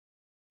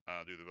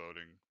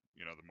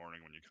 the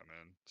morning when you come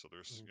in. So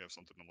Mhm. you have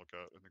something to look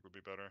at. I think would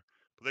be better.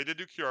 But they did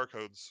do QR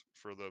codes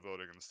for the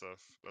voting and stuff.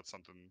 That's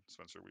something,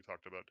 Spencer, we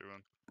talked about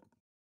doing.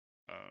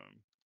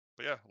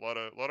 But yeah,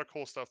 a lot of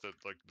cool stuff that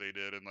like they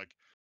did, and like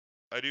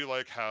I do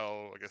like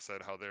how, like I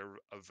said, how their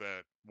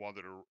event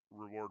wanted to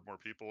reward more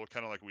people,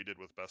 kind of like we did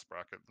with Best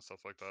Bracket and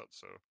stuff like that.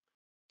 So I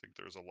think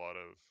there's a lot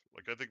of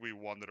like I think we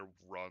wanted to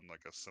run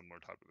like a similar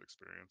type of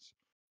experience,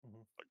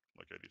 Mhm.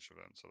 like at each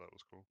event. So that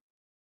was cool.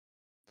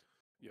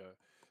 Yeah.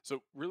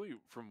 So really,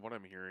 from what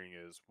I'm hearing,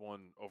 is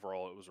one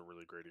overall, it was a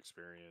really great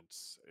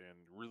experience and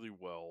really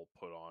well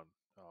put on.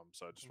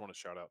 So I just Mhm. want to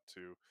shout out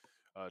to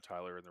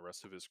Tyler and the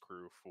rest of his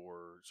crew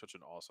for such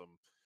an awesome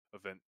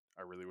event.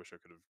 I really wish I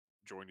could have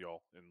joined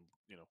y'all, and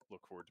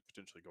look forward to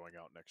potentially going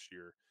out next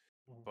year.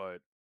 Mhm.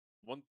 But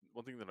one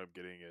thing that I'm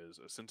getting is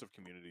a sense of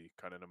community,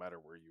 kind of no matter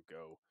where you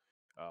go.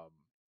 Um,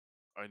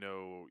 I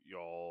know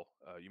y'all.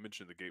 You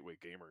mentioned the Gateway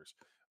Gamers.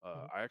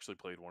 Mhm. I actually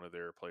played one of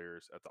their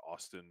players at the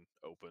Austin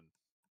Open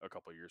a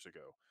couple of years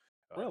ago.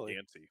 Really?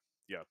 Gansey.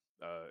 Yeah.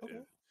 Uh, Okay.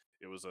 it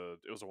it was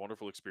a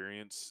wonderful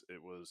experience.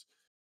 It was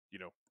you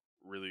know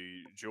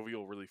really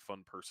jovial, really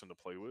fun person to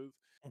play with.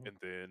 Mhm. And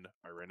then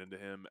I ran into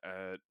him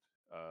at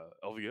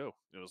LVO.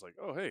 It was like,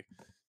 oh hey,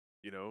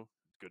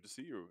 good to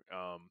see you.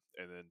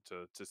 And then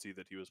to see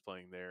that he was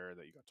playing there and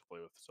that you got to play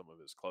with some of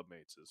his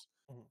clubmates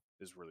Mhm.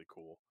 is really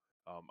cool.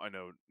 I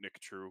know Nick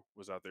True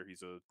was out there.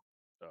 He's a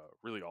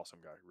really awesome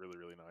guy, really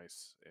really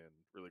nice, and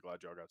really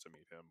glad y'all got to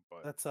meet him.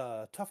 But That's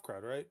Tough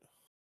Crowd, right?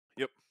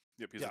 yep,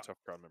 yep, he's a Yeah.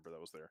 tough crowd member that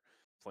was there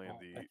playing Oh,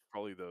 the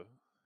probably the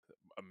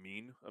a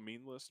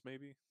mean list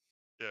maybe.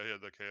 Yeah, he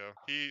had the KO.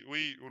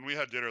 We when we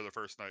had dinner the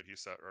first night, he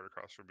sat right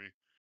across from me.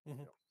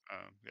 mhm.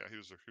 Yeah, he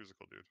was a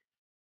cool dude.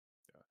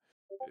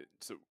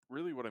 So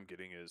really, what I'm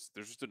getting is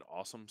there's just an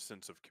awesome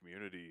sense of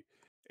community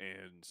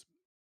and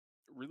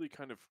really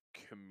kind of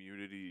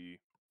community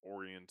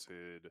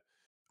oriented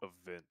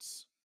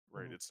events,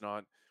 right? Mhm. It's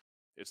not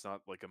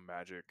like a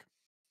magic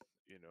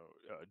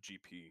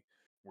GP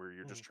where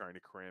you're just Mhm. trying to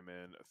cram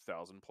in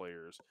 1,000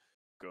 players,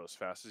 go as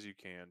fast as you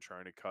can,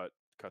 trying to cut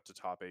to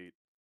top 8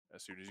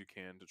 as soon as you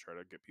can to try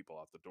to get people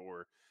out the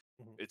door.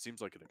 Mhm. It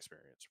seems like an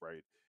experience,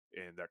 right?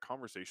 And that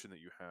conversation that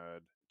you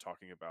had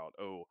talking about,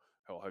 oh,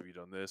 how have you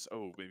done this?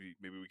 Oh, maybe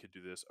we could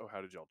do this. Oh,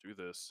 how did y'all do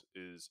this?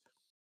 Is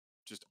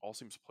just all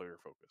seems player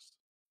focused,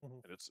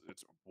 Mhm. and it's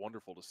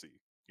wonderful to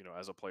see.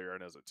 As a player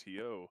and as a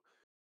TO,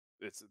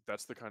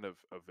 that's the kind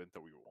of event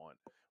that we want.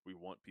 We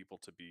want people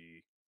to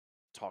be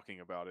talking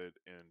about it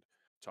and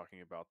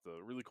talking about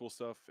the really cool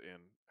stuff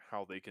and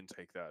how they can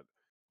take that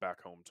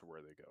back home to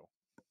where they go.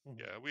 Mhm.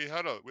 Yeah, we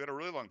had a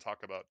really long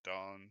talk about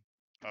Don,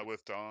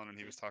 with Don, and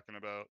he was talking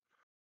about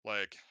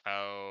like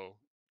how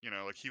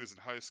like he was in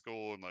high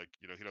school, and like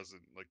he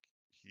doesn't like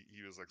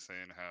he was like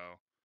saying how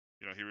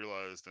he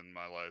realized in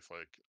my life,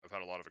 like I've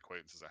had a lot of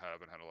acquaintances, I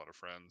haven't had a lot of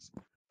friends,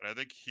 and I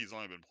think he's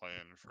only been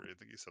playing for, I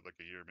think he said, like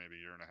a year, maybe a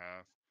year and a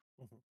half,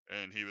 Mhm.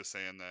 and he was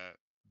saying that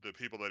the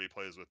people that he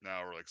plays with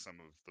now are like some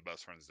of the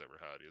best friends he's ever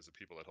had. He has the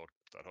people that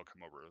he'll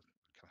come over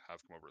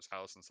his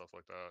house and stuff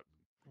like that.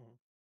 Mhm.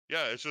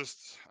 Yeah, it's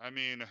just, I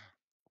mean,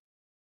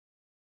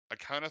 I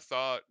kind of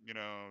thought,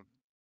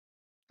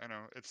 I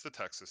know it's the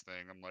Texas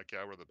thing. I'm like,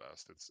 yeah, we're the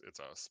best. It's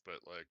us.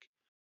 But like,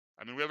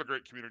 I mean, we have a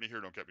great community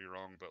here. Don't get me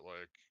wrong. But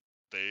like,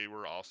 they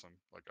were awesome.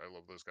 Like, I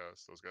love those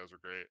guys. Those guys were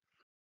great.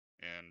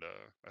 And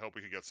I hope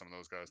we can get some of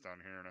those guys down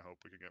here, and I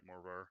hope we can get more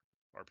of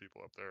our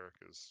people up there,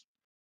 because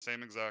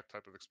same exact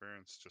type of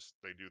experience. Just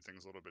they do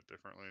things a little bit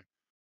differently.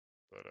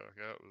 But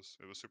yeah, it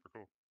was super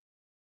cool.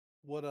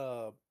 What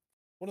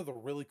one of the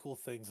really cool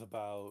things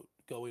about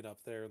going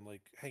up there and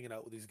like hanging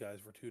out with these guys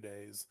for 2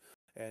 days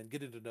and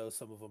getting to know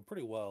some of them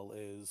pretty well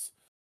is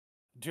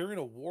during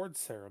award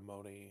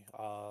ceremony,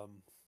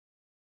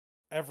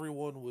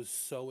 everyone was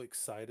so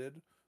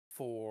excited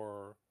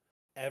for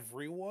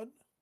everyone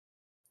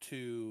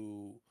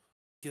to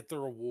get their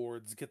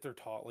awards, get their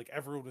talk. Like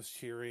everyone was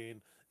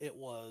cheering. It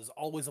was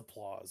always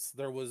applause.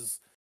 There was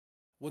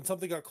when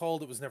something got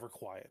called, it was never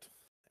quiet.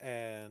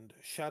 And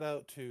shout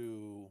out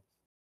to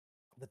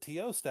the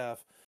TO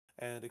staff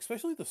and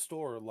especially the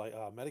store like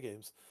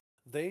Metagames.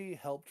 they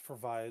helped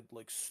provide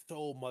like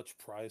so much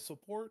prize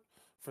support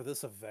for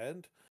this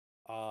event.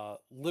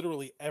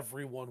 Literally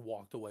everyone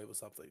walked away with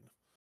something.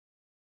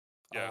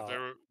 Yeah,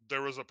 Uh,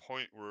 there was a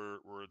point where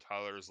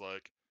Tyler's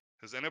like,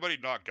 "Has anybody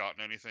not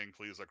gotten anything?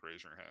 Please like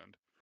raise your hand."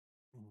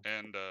 mm,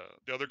 And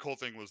the other cool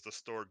thing was the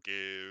store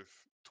gave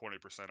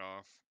 20%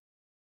 off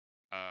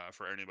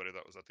for anybody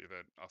that was at the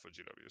event off of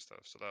GW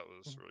stuff. So that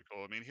was mm, really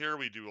cool. I mean, here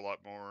we do a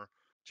lot more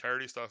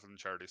charity stuff, and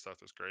charity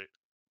stuff is great.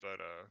 But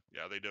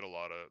yeah, they had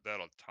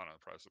a ton of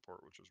prize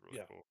support, which is really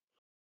yeah. cool.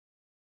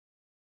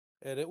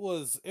 And it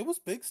was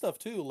big stuff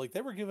too. Like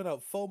they were giving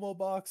out FOMO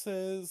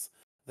boxes.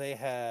 They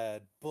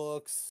had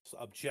books,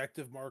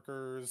 objective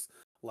markers,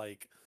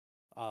 like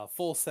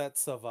full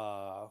sets of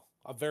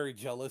I'm very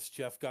jealous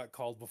Jeff got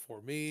called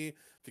before me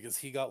because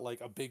he got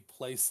like a big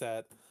play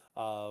set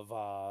of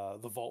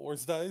the Vault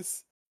Wars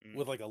dice Mm.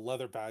 with like a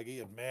leather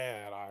baggie, and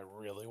man, I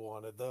really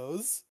wanted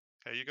those.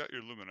 Hey, you got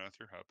your Lumineth.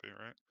 You're happy,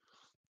 right?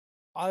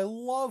 I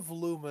love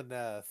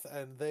Lumineth,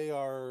 and they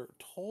are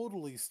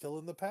totally still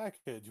in the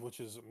package, which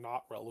is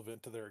not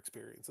relevant to their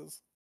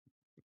experiences.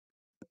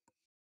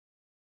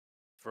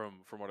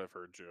 From what I've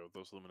heard, Joe,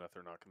 those Lumineth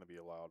are not going to be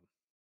allowed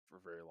for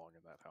very long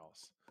in that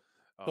house.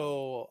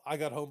 So I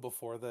got home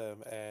before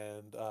them,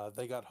 and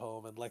they got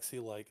home, and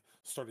Lexi like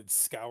started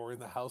scouring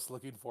the house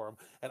looking for them,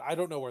 and I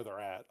don't know where they're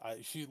at.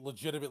 She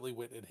legitimately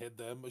went and hid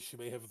them. She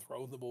may have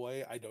thrown them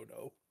away. I don't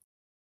know.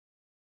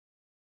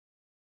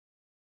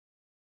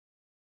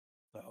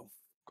 So,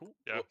 Cool.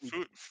 Yeah,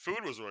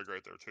 food was really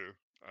great there too.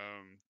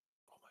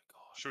 oh my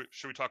god,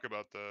 Should we talk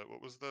about the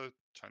what was the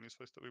Chinese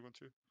place that we went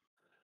to?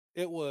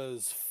 it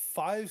was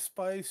Five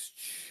Spice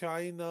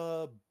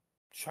China,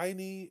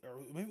 Chinese,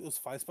 or maybe it was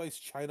Five Spice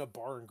China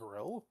Bar and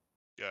Grill.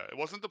 Yeah, it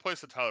wasn't the place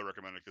that Tyler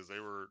recommended because they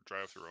were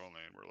drive-through only,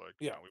 and we're like,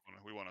 Yeah, no,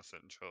 we want to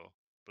sit and chill.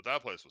 But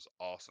that place was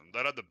awesome.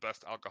 That had the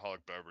best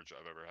alcoholic beverage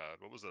I've ever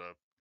had. What was it? A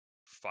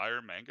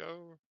fire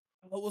mango?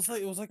 it was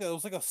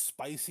like a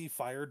spicy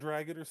fire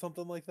dragon or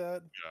something like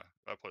that, Yeah,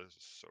 that place is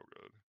so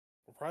good.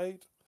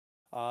 right?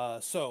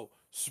 So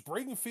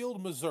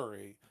Springfield,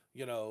 Missouri,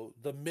 you know,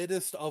 the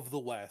middest of the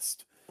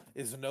West,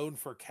 is known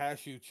for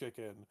cashew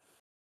chicken,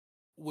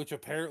 which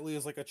apparently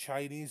is like a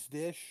Chinese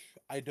dish.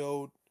 I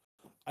don't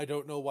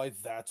know why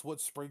that's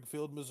what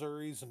Springfield,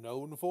 Missouri's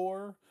known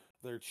for.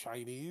 They're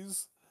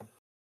Chinese.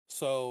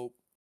 So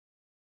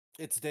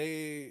it's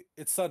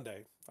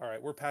Sunday. All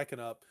right, we're packing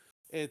up.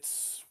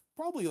 It's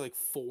probably like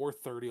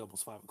 4:30,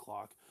 almost 5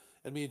 o'clock.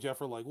 And me and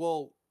Jeff are like,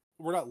 well,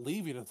 we're not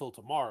leaving until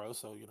tomorrow,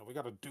 so you know, we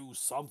gotta do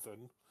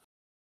something.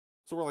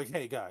 So we're like,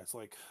 hey guys,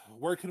 like,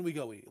 where can we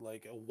go eat?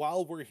 Like,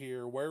 while we're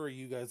here, where are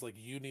you guys? Like,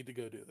 you need to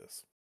go do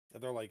this.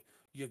 And they're like,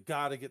 you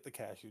gotta get the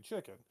cashew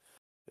chicken.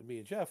 And me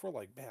and Jeff, we're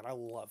like, man, I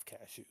love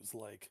cashews.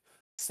 Like,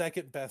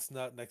 second best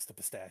nut next to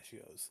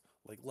pistachios.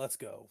 Like, let's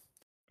go.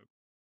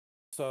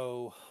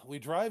 So we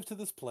drive to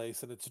this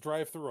place and it's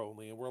drive through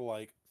only. And we're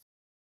like,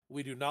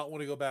 we do not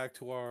want to go back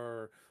to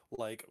our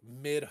like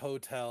mid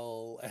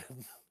hotel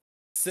and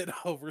sit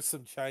over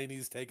some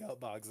Chinese takeout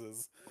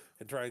boxes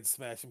and try and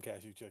smash some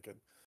cashew chicken.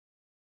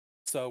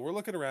 So we're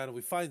looking around and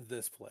we find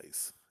this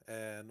place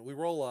and we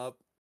roll up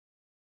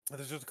and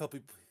there's just a couple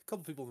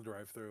people in the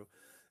drive-through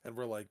and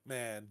we're like,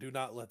 man, do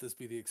not let this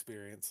be the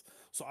experience.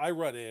 So I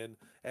run in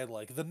and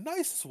like the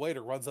nicest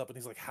waiter runs up and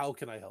he's like, how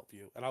can I help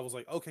you? And I was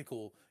like, okay,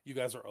 cool, you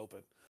guys are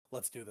open,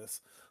 let's do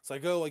this. So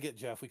I get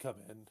Jeff, we come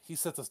in, he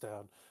sits us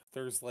down.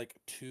 There's like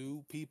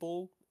two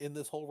people in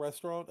this whole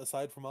restaurant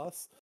aside from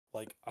us,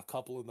 like a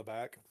couple in the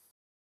back,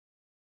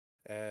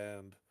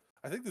 and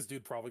I think this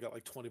dude probably got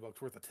like $20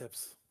 worth of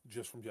tips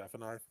just from Jeff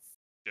and I.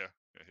 Yeah,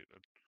 yeah, he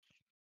did.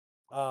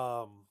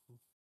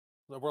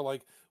 We're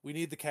like, we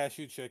need the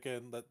cashew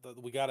chicken. That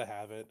we gotta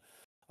have it.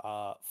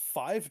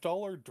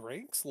 $5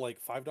 drinks, like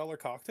 $5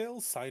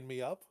 cocktails. Sign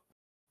me up.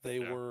 They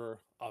Yeah, were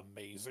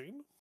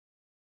amazing.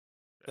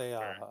 yeah, They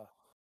very.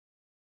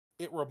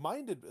 it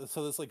reminded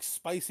so this like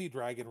spicy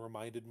dragon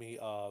reminded me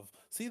of.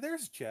 See,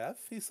 there's Jeff.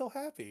 He's so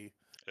happy.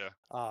 Yeah,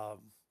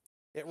 Um,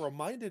 it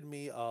reminded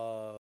me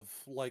of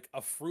like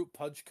a fruit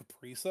punch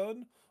Capri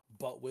Sun,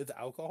 but with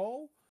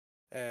alcohol,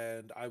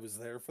 and I was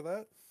there for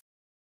that.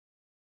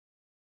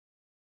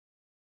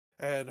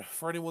 And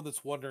for anyone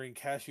that's wondering,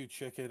 cashew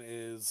chicken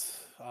is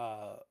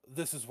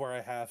this is where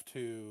I have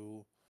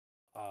to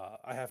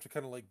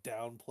kind of like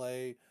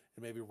downplay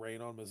and maybe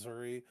rain on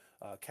Missouri.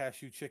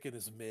 Cashew chicken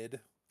is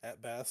mid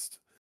at best.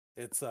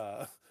 It's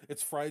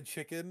it's fried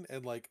chicken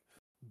and like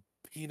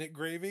peanut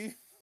gravy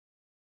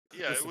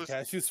yeah. with It some was.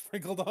 cashews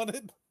sprinkled on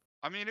it.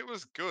 I mean, it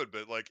was good,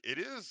 but like, it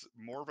is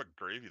more of a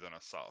gravy than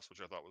a sauce,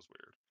 which I thought was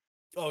weird.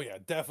 Oh yeah,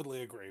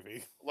 definitely a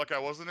gravy. Like, I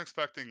wasn't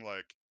expecting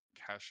like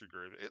cashew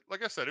gravy.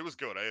 Like I said, it was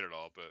good. I ate it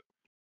all, but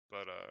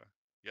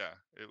yeah,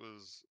 it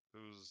was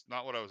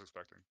not what I was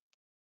expecting.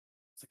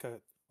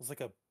 It's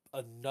like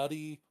a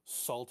nutty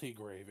salty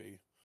gravy.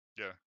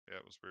 Yeah, yeah,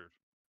 it was weird.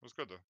 It was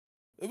good though.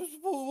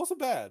 Well, it wasn't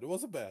bad. It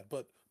wasn't bad,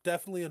 but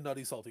definitely a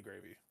nutty salty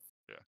gravy.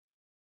 Yeah,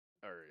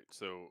 All right,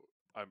 so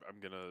I'm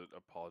gonna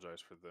apologize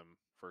for them.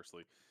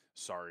 Firstly,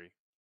 sorry,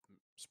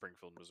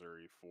 Springfield,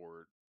 Missouri,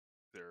 for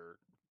their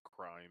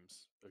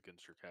crimes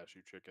against your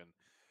cashew chicken.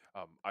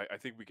 I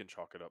think we can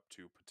chalk it up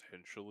to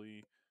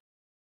potentially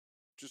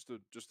just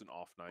an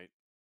off night,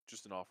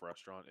 just an off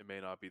restaurant. It may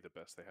not be the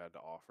best they had to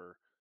offer.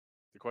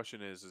 The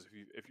question is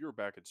if you were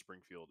back in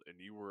Springfield and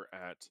you were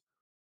at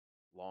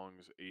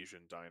Long's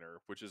Asian Diner,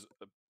 which is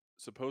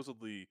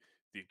supposedly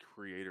the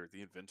creator,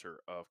 the inventor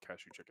of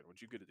cashew chicken,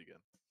 would you get it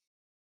again?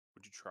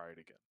 Would you try it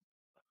again?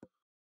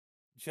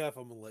 Jeff,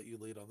 I'm gonna let you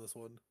lead on this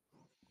one.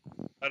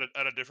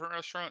 At a different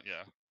restaurant,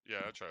 yeah,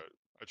 I tried it.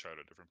 I tried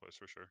a different place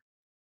for sure.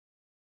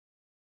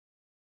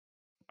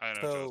 I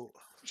know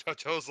So,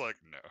 Joe's like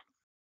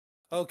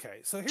no.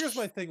 okay, so here's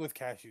my thing with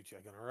cashew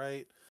chicken, all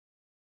right?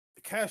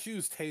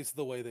 Cashews taste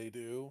the way they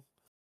do,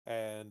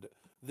 and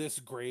this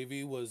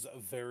gravy was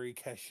very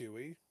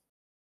cashewy.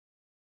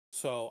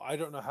 So I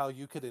don't know how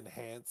you could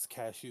enhance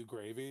cashew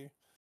gravy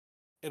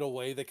in a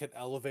way that could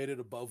elevate it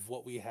above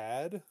what we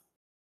had.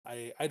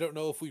 I don't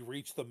know if we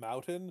reached the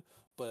mountain,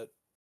 but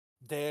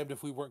damned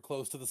if we weren't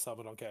close to the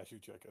summit on cashew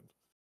chicken.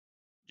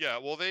 Yeah,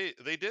 well, they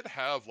did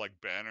have like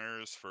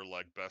banners for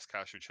like best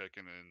cashew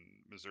chicken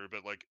in Missouri,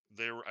 but like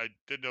they were, I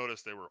did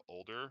notice they were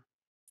older.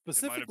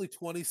 It might have. Specifically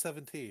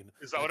 2017.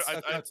 Is that That what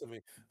stuck out to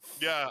me.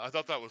 Yeah, I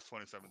thought that was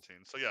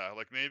 2017. So yeah,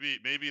 like maybe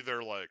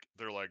they're like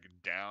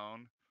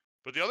down.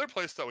 But the other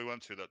place that we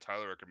went to that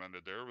Tyler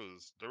recommended, there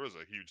was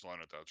a huge line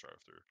at that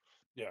drive-through.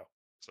 Yeah.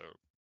 So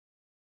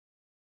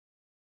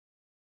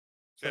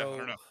yeah, I don't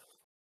So know.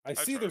 I I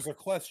see tried. there's a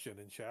question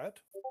in chat.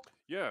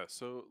 Yeah,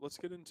 so let's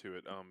get into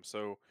it.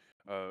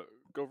 Uh,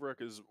 Govrek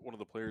is one of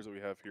the players that we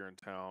have here in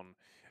town,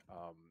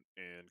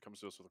 and comes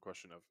to us with a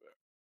question of,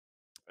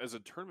 as a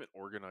tournament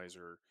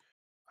organizer,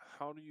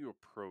 how do you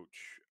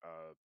approach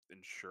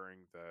ensuring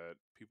that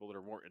people that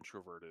are more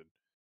introverted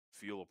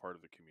feel a part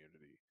of the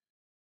community?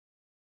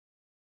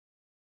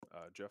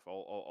 Jeff,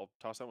 I'll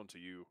toss that one to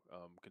you,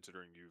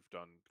 considering you've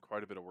done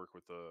quite a bit of work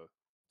with the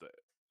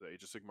the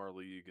Age of Sigmar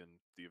League and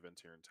the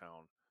events here in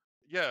town.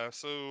 Yeah,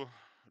 so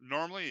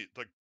normally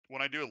like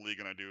when I do a league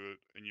and I do it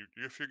and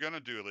if you're gonna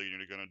do a league,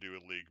 you're gonna do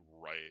a league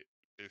right.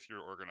 If you're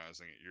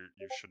organizing it,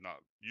 you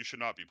should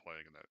not be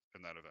playing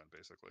in that event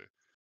basically.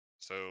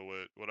 So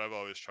what I've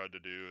always tried to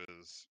do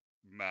is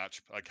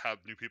match, like have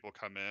new people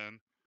come in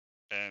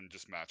and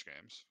just match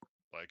games.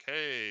 Like,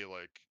 hey,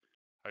 like,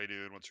 how you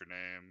doing? What's your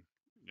name?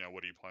 You know,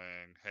 what are you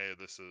playing? Hey,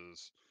 this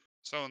is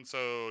so and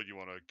so. You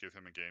want to give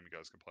him a game? You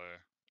guys can play.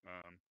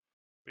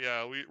 But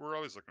yeah, we're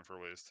always looking for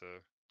ways to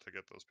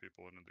get those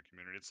people into the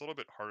community. It's a little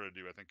bit harder to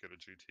do, I think, at a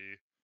GT.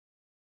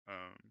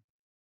 Um,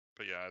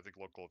 but yeah, I think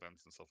local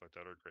events and stuff like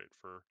that are great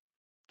for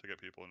to get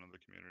people into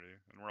the community,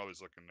 and we're always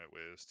looking at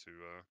ways to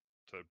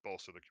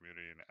bolster the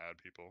community and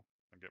add people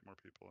and get more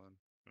people in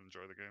and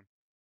enjoy the game.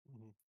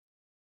 Mhm.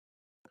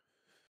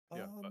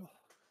 Yeah, Um,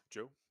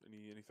 Joe,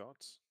 any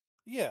thoughts?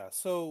 yeah,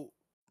 so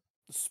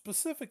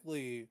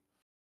specifically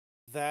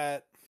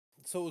that,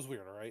 so it was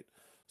weird, all right?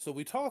 So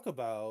we talk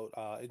about,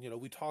 and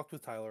we talked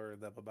with Tyler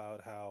and them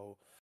about how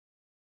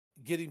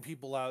getting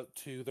people out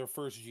to their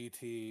first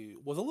GT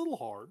was a little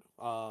hard,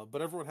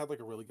 but everyone had like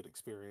a really good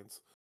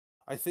experience.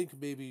 I think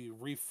maybe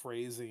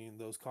rephrasing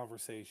those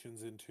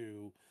conversations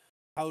into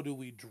how do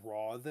we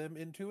draw them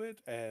into it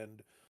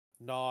and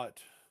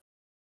not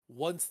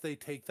once they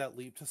take that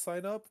leap to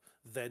sign up,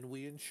 then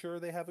we ensure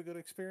they have a good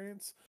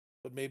experience.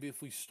 But maybe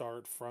if we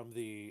start from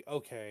the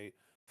okay,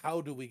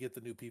 how do we get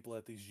the new people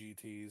at these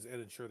GTs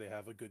and ensure they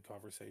have a good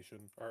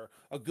conversation or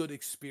a good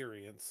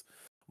experience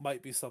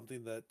might be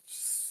something that's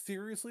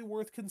seriously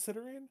worth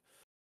considering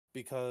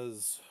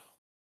because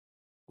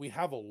we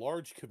have a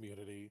large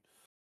community,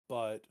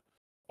 but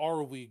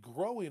are we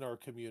growing our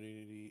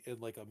community in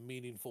like a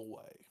meaningful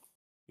way?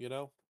 You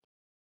know?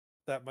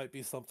 That might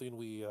be something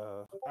we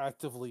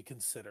actively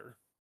consider.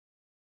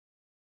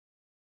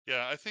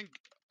 Yeah, I think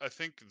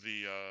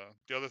the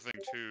other thing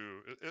too,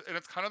 and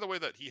it's kind of the way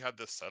that he had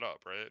this set up,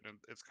 right? And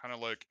it's kind of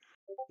like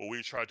what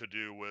we tried to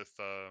do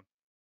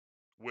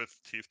with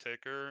Thief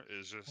Taker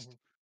is just Mhm,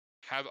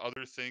 have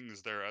other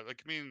things there.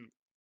 Like, I mean,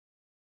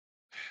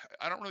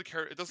 I don't really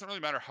care. It doesn't really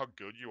matter how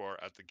good you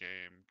are at the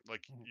game.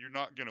 Like, mhm, you're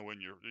not gonna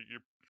win you.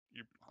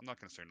 I'm not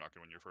gonna say you're not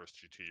gonna win your first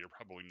GT. You're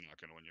probably not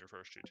gonna win your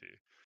first GT.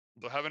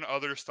 So having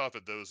other stuff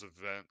at those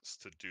events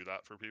to do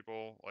that for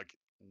people, like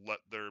let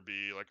there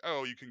be like,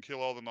 oh, you can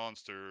kill all the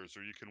monsters,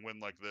 or you can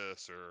win like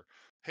this, or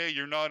hey,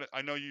 you're not.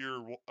 I know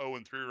you're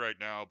 0-3 right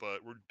now,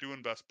 but we're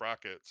doing best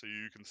bracket, so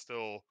you can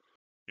still,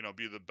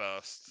 be the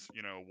best,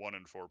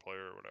 1-4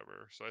 player or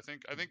whatever. So I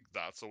think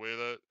that's the way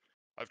that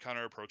I've kind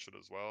of approached it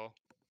as well.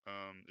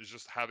 Is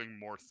just having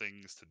more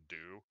things to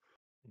do.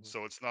 mhm,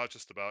 So it's not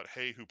just about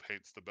hey, who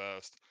paints the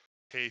best,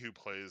 hey, who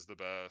plays the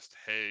best,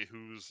 hey,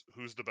 who's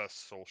the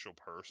best social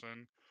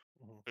person.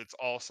 mhm, It's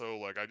also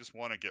like I just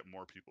want to get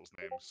more people's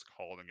names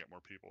called and get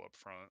more people up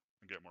front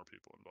and get more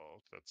people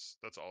involved.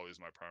 That's always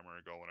my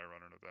primary goal when I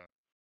run an event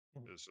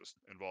mhm. is just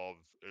involve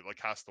like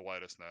cast the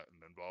widest net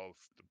and involve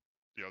the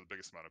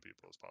biggest amount of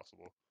people as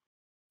possible.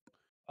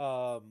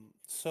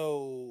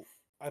 So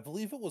I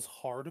believe it was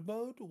hard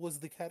mode was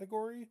the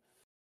category.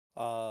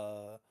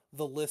 The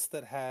list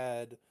that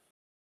had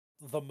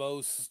the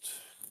most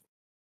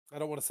I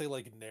don't want to say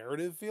like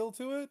narrative feel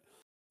to it,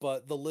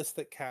 but the list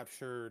that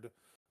captured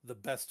the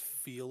best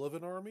feel of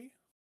an army.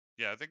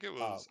 Yeah, I think it Uh,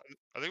 was.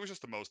 I think it was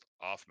just the most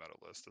off meta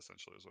list.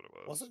 Essentially, is what it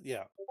was was. it?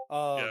 Yeah.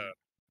 Yeah,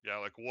 yeah.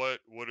 Like what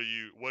are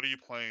you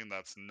playing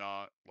that's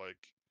not like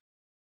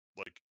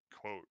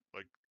quote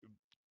like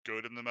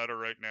good in the meta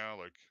right now?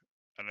 Like,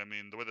 and I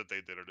mean the way that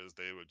they did it is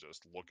they would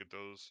just look at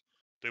those.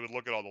 They would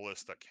look at all the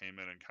lists that came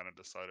in and kind of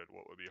decided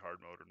what would be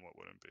hard mode and what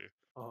wouldn't be.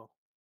 Uh,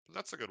 But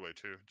that's a good way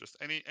too. Just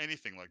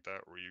anything like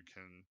that where you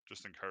can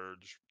just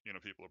encourage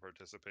people to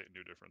participate and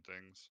do different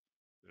things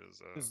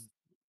is because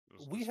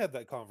we is had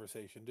that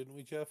conversation, didn't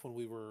we, Jeff? When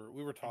we were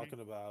Mhm. talking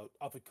about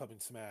up and coming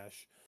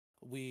Smash,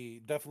 we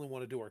definitely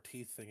want to do our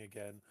teeth thing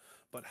again.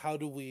 But how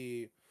do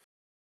we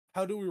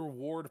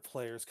reward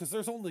players? Because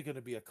there's only going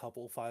to be a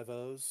couple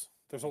 5-0s.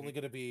 There's only Mhm.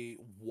 going to be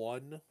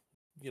one,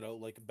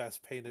 like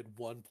best painted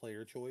one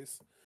player choice.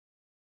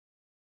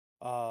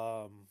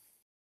 Um,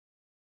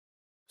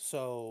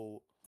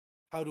 so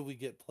how do we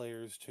get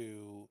players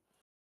to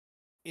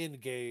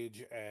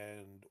engage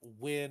and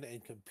win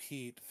and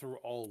compete through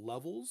all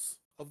levels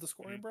of the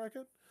scoring Mhm.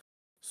 bracket?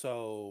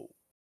 So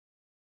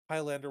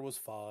Highlander was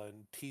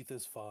fun, Teeth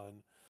is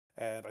fun,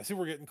 and I see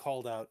we're getting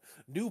called out.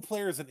 New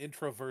players and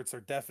introverts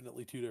are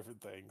definitely two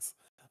different things.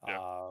 Yeah.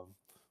 Um,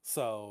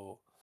 so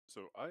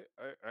So I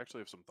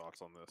actually have some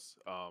thoughts on this.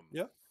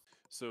 yeah.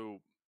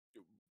 So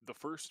the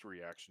first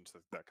reaction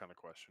to that kind of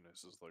question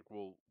is like,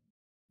 well,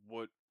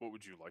 what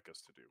would you like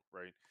us to do,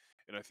 right?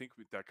 And I think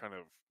that kind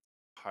of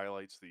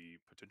highlights the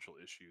potential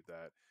issue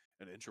that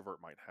an introvert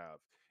might have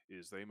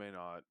is they may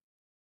not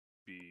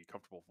be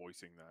comfortable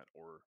voicing that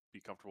or be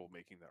comfortable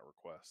making that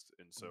request.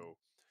 And Mhm, so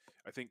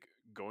I think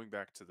going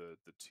back to the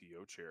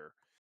TO chair,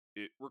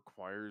 it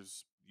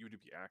requires you to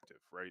be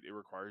active, right? It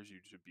requires you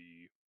to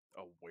be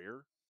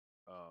aware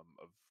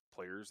of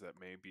players that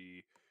may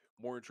be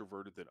more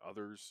introverted than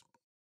others,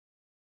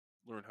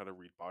 learn how to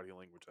read body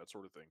language, that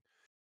sort of thing,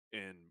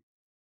 and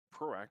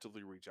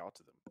proactively reach out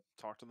to them,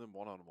 talk to them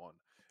one on one.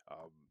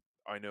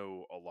 I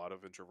know a lot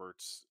of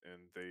introverts,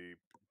 and they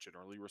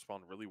generally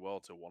respond really well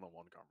to one on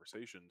one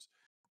conversations.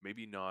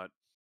 Maybe not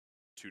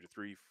 2 to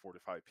 3, 4 to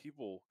 5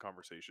 people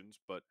conversations,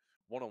 but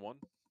one on one,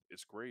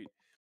 it's great.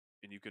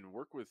 And you can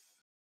work with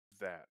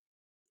that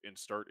and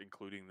start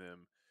including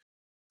them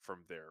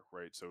from there,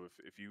 right? So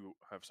if you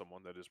have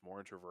someone that is more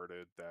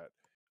introverted that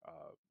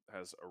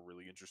has a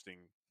really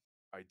interesting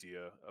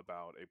idea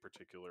about a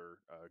particular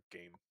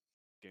game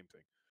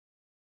thing,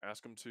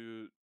 ask them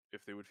to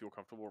if they would feel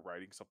comfortable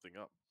writing something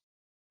up,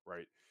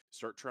 right?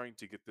 Start trying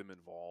to get them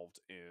involved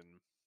in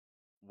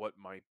what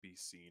might be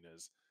seen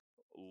as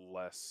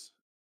less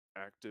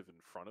active in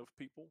front of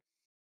people,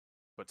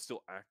 but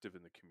still active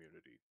in the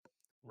community,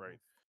 mhm, right?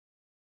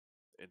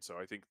 And so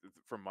I think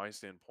from my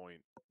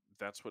standpoint,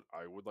 that's what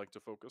I would like to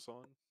focus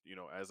on,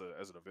 as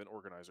an event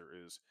organizer,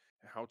 is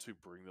how to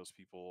bring those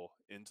people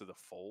into the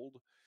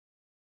fold,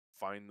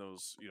 find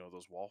those,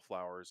 those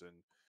wallflowers,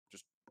 and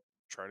just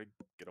try to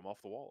get them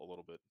off the wall a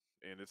little bit.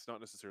 And it's not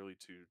necessarily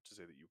to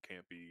say that you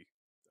can't be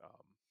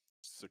um,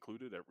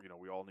 secluded.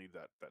 We all need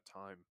that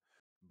time,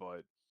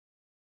 but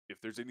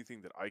if there's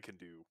anything that I can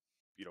do,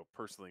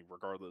 personally,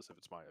 regardless if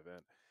it's my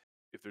event,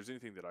 if there's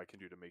anything that I can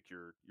do to make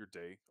your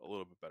day a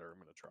little bit better, I'm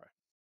going to try.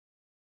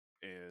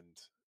 And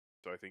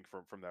so I think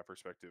from that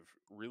perspective,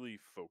 really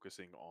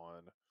focusing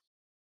on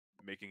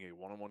making a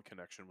one-on-one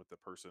connection with the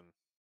person,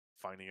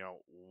 finding out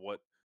what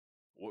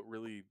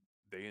really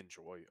they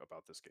enjoy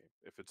about this game.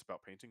 If it's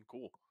about painting,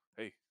 cool.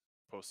 Hey,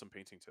 post some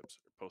painting tips,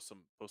 or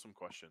post some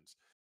questions,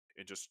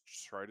 and just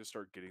try to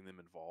start getting them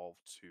involved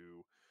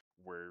to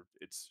where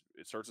it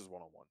starts as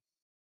one-on-one,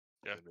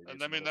 Yeah, and maybe and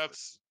it's I mean another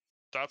person.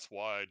 that's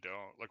why I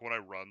don't like when I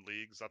run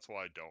leagues. That's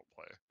why I don't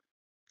play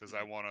because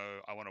I Mhm.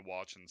 wanna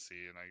watch and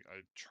see, and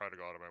I try to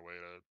go out of my way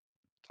to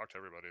talk to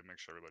everybody and make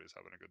sure everybody's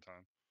having a good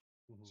time.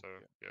 mhm. So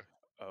Yeah.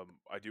 yeah.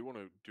 I do want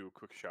to do a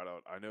quick shout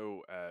out. I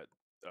know at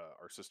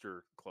our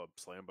sister club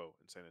Slambo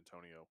in San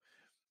Antonio,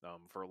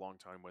 for a long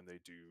time when they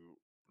do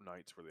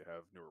nights where they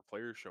have newer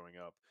players showing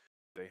up,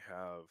 they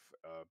have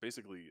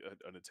basically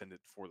an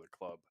attendant for the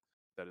club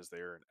that is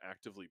there and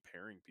actively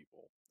pairing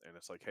people. And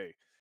it's like, hey,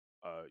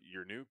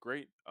 you're new,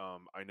 great.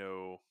 I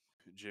know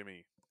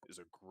Jimmy is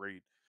a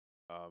great,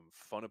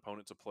 fun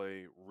opponent to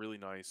play, really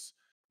nice,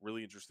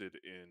 really interested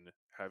in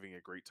having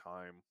a great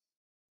time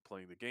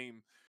playing the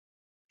game.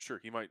 Sure,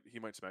 he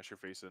might smash your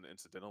face in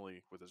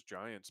incidentally with his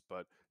giants,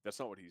 but that's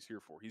not what he's here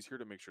for. He's here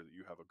to make sure that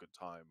you have a good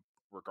time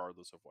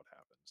regardless of what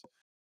happens.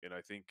 And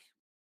I think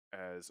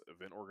as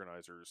event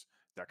organizers,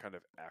 that kind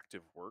of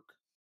active work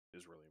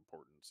is really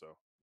important. So,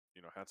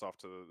 hats off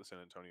to the San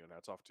Antonio, and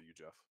hats off to you,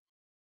 Jeff.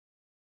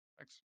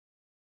 Thanks.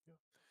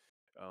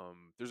 Yeah.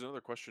 There's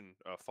another question,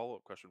 a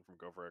follow-up question from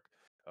Govrek.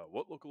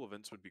 What local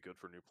events would be good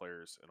for new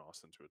players in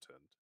Austin to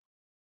attend?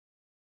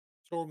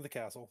 Storm the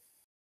castle.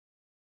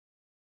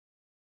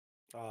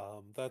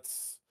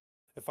 That's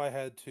if I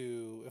had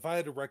to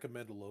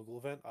recommend a local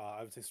event,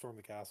 I would say Storm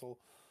the Castle.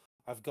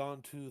 I've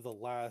gone to the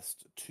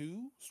last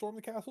two Storm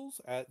the Castles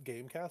at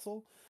Game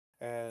Castle,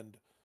 and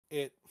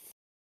it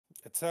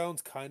It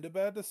sounds kind of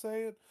bad to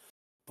say it,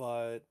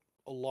 but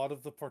a lot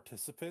of the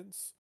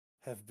participants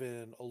have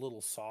been a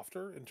little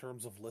softer in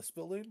terms of list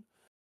building.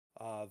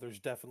 There's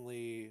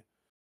definitely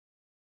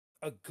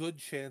a good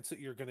chance that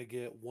you're going to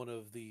get one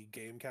of the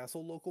Game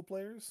Castle local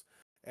players,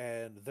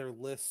 and their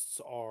lists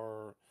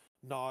are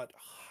not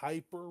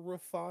hyper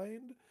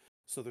refined.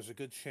 So there's a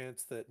good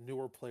chance that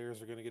newer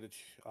players are going to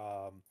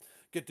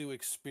get to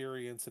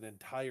experience an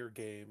entire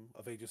game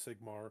of Age of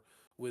Sigmar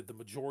with the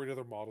majority of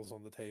their models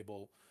on the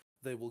table.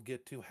 They will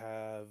get to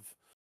have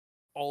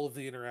all of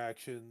the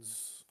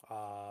interactions.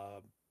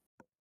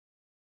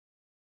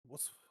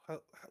 What's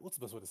what's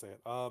the best way to say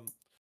it?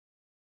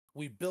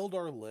 We build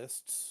our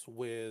lists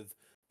with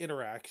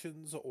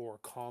interactions or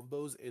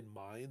combos in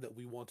mind that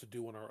we want to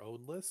do on our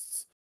own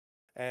lists.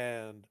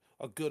 And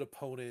a good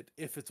opponent,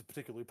 if it's a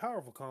particularly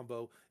powerful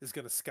combo, is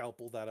going to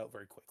scalpel that out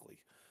very quickly.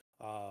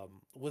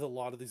 With a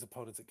lot of these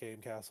opponents at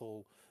Game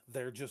Castle,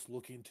 they're just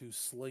looking to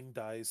sling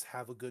dice,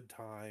 have a good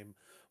time,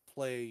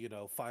 play,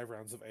 5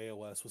 rounds of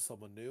AOS with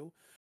someone new.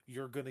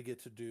 You're going to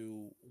get to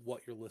do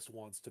what your list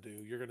wants to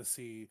do. You're going to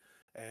see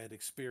and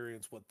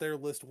experience what their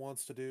list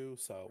wants to do.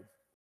 So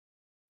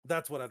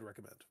that's what I'd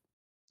recommend.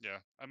 Yeah,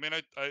 I mean,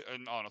 I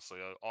and honestly,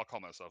 I'll call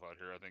myself out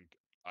here. I think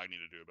I need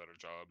to do a better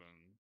job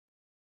and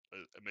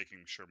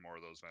making sure more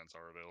of those events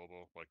are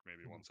available, like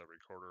maybe Mhm. once every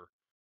quarter.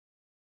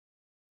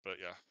 But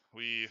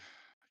we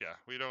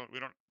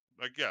don't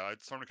like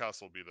Storm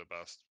Castle will be the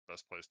best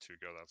place to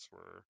go. That's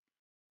where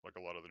like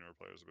a lot of the newer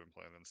players have been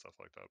playing and stuff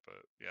like that.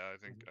 But yeah,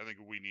 Mhm. I think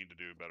we need to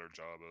do a better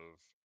job of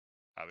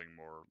having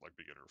more like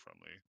beginner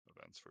friendly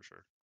events for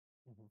sure.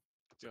 Mhm.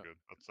 Yeah.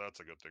 That's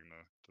a good thing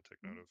to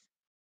take note Mhm.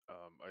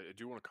 of. I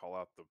do want to call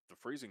out the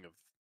phrasing of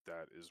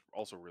that is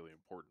also really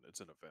important. It's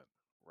an event,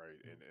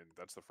 right? Mhm. And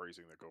that's the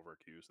phrasing that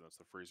Govek used, and that's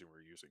the phrasing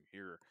we're using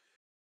here.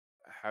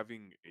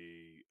 Having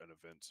an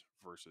event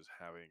versus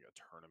having a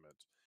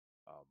tournament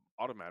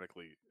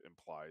automatically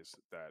implies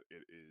that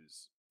it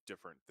is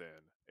different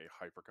than a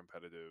hyper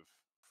competitive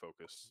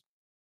focused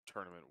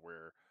tournament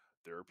where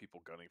there are people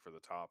gunning for the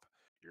top.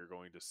 You're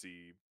going to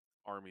see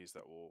armies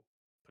that will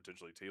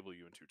potentially table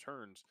you in 2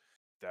 turns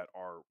that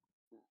are,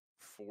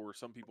 for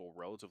some people,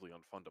 relatively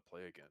unfun to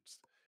play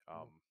against.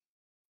 Mhm.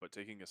 But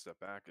taking a step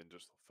back and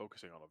just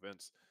focusing on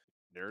events,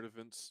 narrative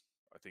events,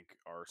 I think,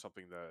 are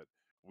something that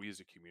we as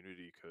a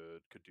community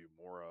could do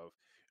more of.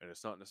 And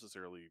it's not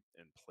necessarily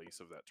in place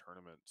of that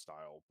tournament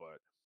style,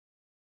 but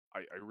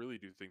I really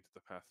do think that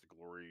the Path to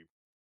Glory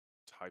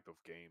type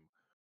of game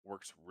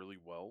works really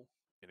well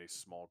in a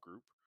small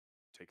group.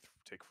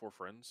 Take 4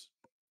 friends,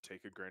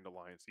 take a Grand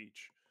Alliance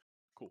each.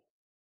 Cool.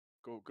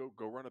 Go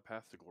run a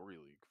Path to Glory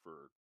League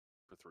for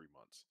 3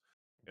 months.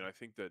 And I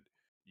think that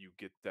you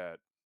get that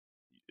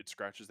it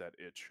scratches that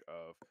itch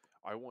of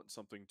I want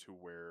something to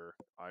where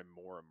I'm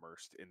more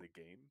immersed in the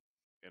game.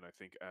 And I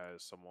think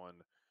as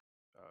someone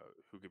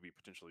who could be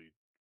potentially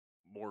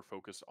more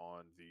focused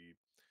on the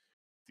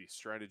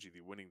strategy,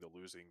 the winning, the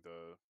losing,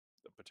 the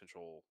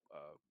potential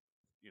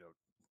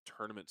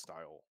tournament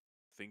style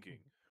thinking,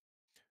 Mhm.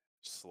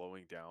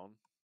 slowing down,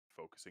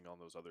 focusing on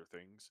those other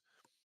things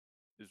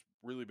is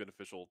really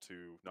beneficial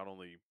to not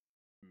only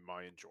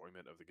my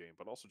enjoyment of the game,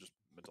 but also just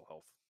mental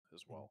health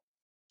as Mhm. well.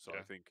 So Yeah,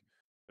 I think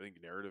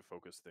narrative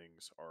focused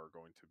things are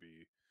going to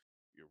be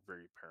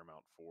very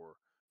paramount for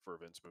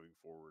events moving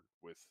forward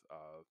with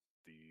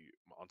the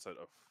onset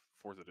of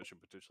fourth edition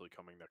potentially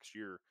coming next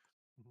year.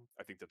 Mhm.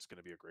 I think that's going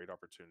to be a great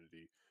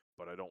opportunity,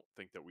 but I don't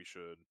think that we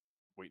should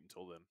wait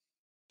until then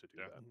to do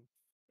yeah. that. Mhm.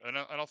 And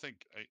I don't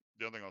think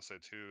the other thing I'll say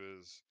too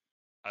is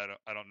I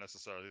don't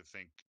necessarily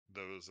think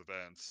those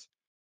events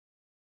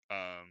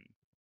um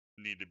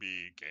need to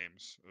be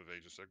games of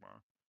Age of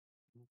Sigmar.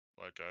 Mhm.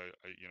 Like I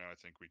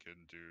think we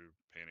can do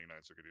painting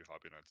nights, we could do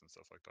hobby nights and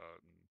stuff like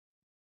that. And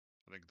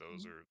I think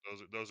Mhm.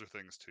 those are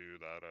things too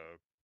that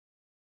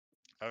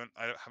I haven't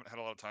had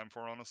a lot of time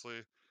for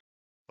honestly.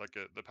 Like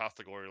the Path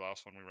to Glory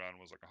last one we ran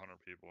was like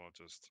 100 people. It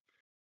just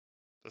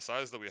the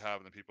size that we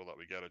have and the people that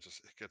we get, it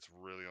gets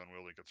really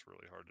unwieldy. It gets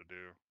really hard to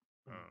do.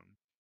 Mhm.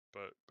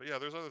 But yeah,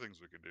 there's other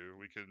things we could do.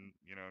 We can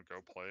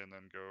go play and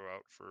then go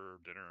out for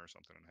dinner or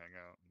something and hang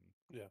out.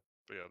 Yeah.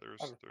 But yeah,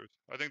 I don't there's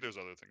I think there's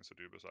other things to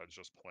do besides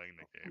just playing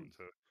the know. game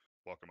to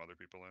welcome other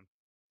people in.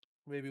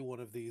 Maybe one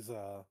of these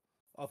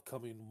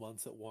upcoming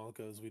months at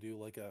Wonka's we do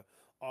like a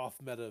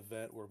off meta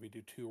event where we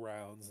do 2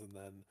 rounds and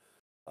then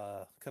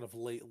kind of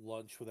late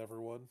lunch with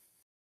everyone.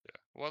 Yeah.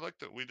 Well, I like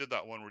that we did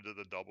that one. We did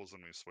the doubles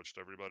and we switched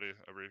everybody.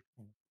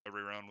 Mhm.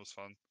 Every round was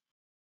fun.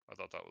 I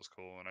thought that was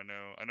cool. And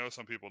I know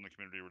some people in the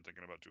community were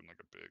thinking about doing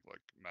like a big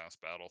like mass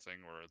battle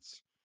thing where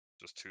it's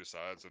just 2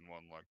 sides and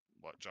one like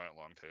giant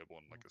long table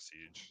and like a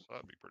siege. So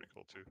that'd be pretty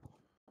cool too.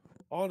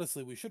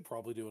 Honestly, we should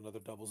probably do another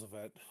doubles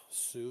event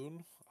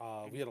soon. We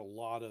Hmm. had a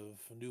lot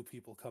of new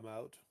people come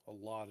out, a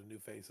lot of new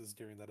faces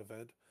during that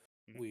event.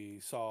 Hmm. We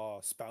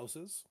saw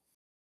spouses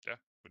Yeah,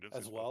 we did see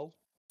as spouses. well.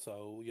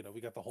 So,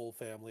 we got the whole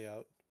family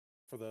out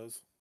for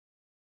those.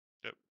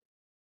 Yep.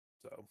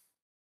 So,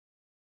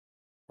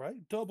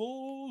 right?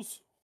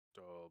 Doubles!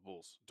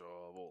 Doubles,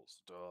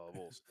 doubles,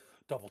 doubles.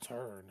 Double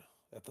turn.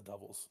 at the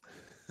doubles.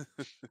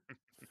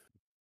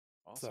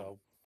 Awesome. So,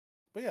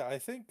 but yeah, I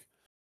think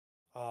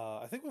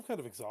we've kind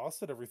of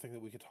exhausted everything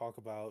that we could talk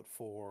about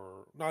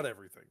for not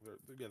everything.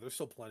 There's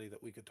still plenty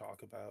that we could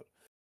talk about.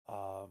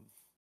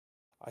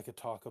 I could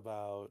talk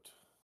about.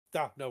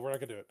 No, we're not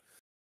gonna do it.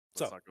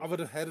 Let's So not go I'm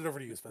gonna hand it over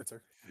to you,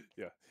 Spencer.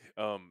 Yeah.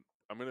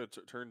 I'm going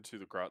to turn to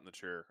the grot in the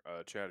chair.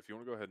 Chad, if you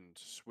want to go ahead and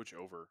switch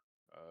over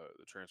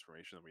the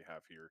transformation that we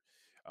have here,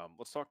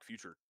 let's talk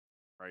future,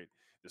 right?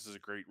 This is a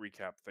great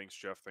recap. Thanks,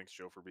 Jeff. Thanks,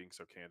 Joe, for being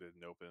so candid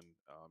and open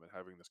and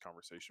having this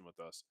conversation with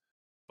us.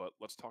 But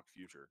let's talk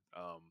future.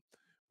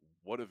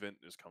 What event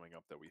is coming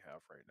up that we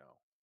have right now?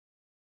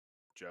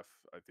 Jeff,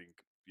 I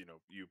think, you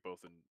both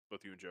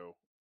you and Joe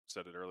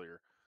said it earlier.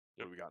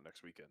 What Yep. do we got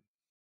next weekend?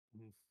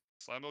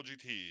 Slam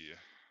LGT.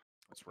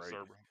 That's This right. is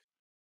our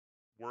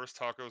worst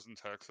tacos in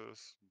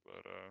Texas,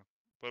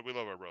 but we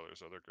love our brothers,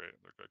 so they're great.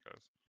 They're great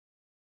guys.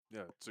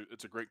 Yeah,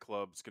 it's a great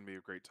club. It's going to be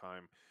a great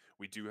time.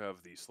 We do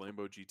have the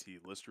Slambo GT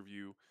list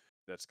review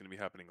that's going to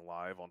be happening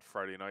live on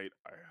Friday night.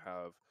 I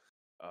have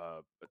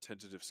a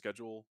tentative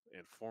schedule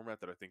and format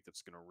that I think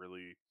that's going to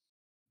really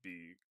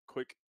be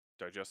quick,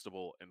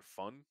 digestible, and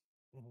fun.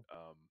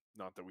 Mhm.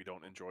 Not that we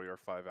don't enjoy our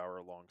 5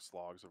 hour long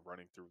slogs of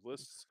running through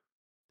lists,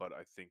 but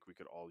I think we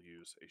could all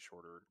use a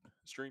shorter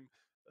stream,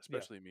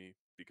 especially me,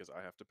 because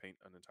I have to paint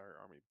an entire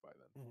army by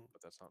then. Mhm.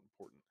 But that's not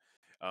important.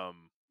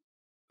 Um,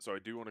 so I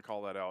do want to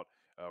call that out.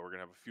 We're going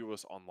to have a few of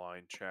us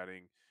online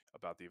chatting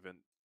about the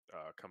event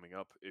coming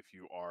up. If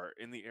you are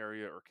in the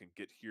area or can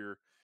get here,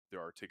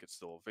 there are tickets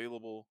still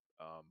available.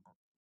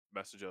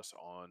 Message us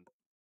on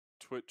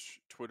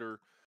Twitch, Twitter,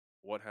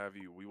 what have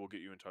you. We will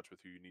get you in touch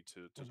with who you need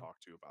to Mhm. talk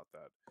to about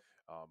that.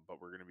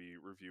 But we're going to be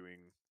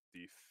reviewing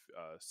the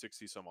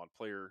 60 some odd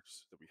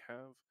players that we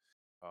have.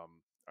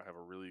 I have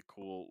a really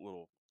cool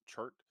little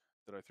chart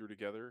that I threw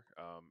together,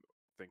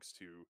 thanks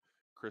to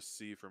Chris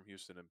C. from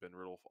Houston and Ben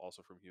Riddle,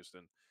 also from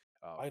Houston.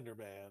 Binder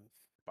Man.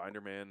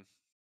 Binderman,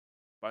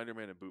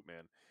 Binderman, and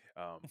Bootman,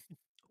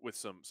 with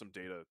some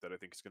data that I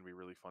think is going to be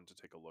really fun to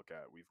take a look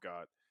at. We've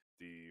got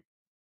the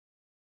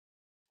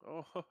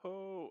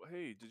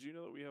hey, did you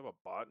know that we have a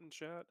bot in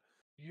chat?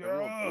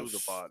 Everyone boo the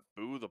Yes. bot.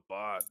 Boo the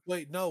bot.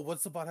 Wait, no.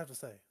 What's the bot have to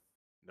say?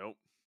 Nope.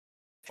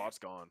 Bot's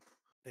gone.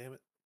 Damn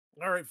it.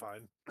 All right,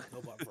 fine.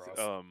 No bot for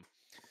us.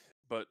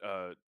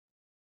 But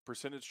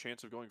percentage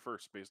chance of going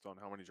first based on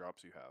how many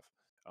drops you have.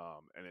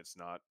 And it's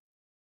not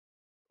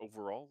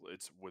overall,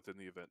 it's within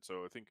the event.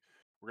 So I think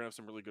we're gonna have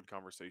some really good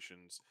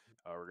conversations.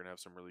 We're gonna have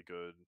some really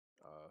good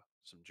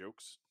some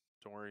jokes.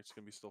 Don't worry, it's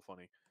gonna be still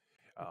funny.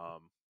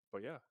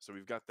 But yeah, so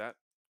we've got that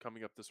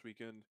coming up this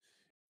weekend.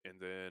 And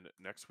then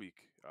next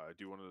week, I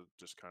do want to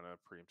just kind of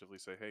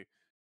preemptively say, hey,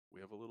 we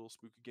have a little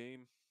spooky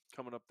game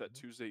coming up that Mhm.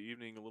 Tuesday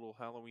evening, a little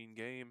Halloween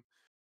game.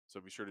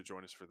 So be sure to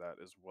join us for that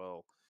as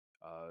well.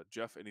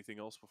 Jeff, anything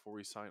else before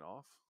we sign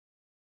off?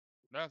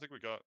 No, I think we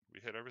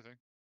hit everything.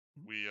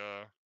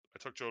 Mhm. I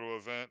took Joe to an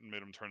event and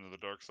made him turn to the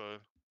dark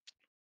side.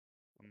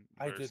 I'm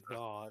I very did sad.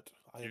 not.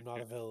 I You, am not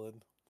you, a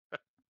villain.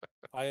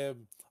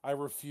 I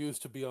refuse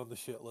to be on the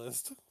shit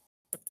list.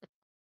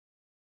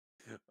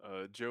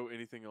 Joe,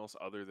 anything else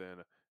other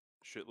than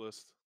shit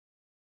list?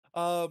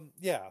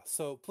 Yeah,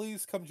 so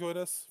please come join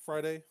us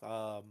Friday.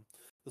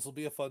 This will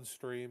be a fun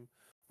stream.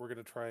 We're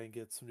gonna try and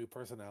get some new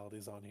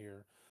personalities on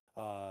here.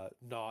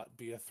 Not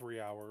be a 3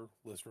 hour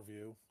list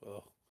review.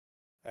 Ugh.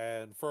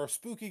 And for our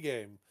spooky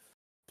game,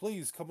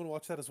 please come and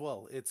watch that as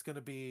well. It's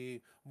gonna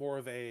be more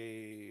of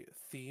a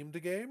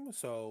themed game,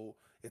 so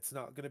it's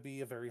not gonna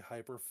be a very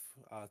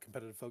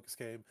competitive focus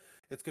game.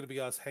 It's gonna be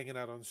us hanging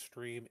out on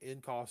stream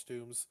in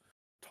costumes,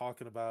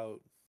 talking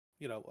about,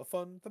 a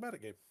fun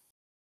thematic game.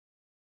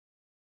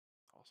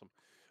 Awesome.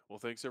 Well,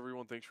 thanks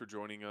everyone. Thanks for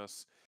joining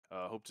us.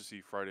 Hope to see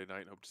you Friday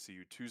night. Hope to see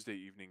you Tuesday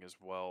evening as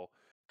well.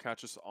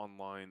 Catch us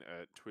online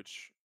at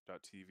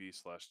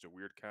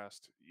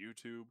twitch.tv/TheWeirdCast,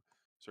 YouTube.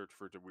 Search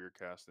for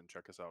TheWeirdCast and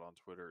check us out on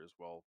Twitter as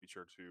well. Be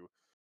sure to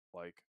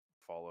like,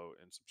 follow,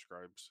 and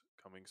subscribes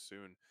coming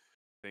soon.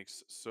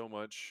 Thanks so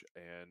much.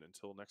 And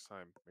until next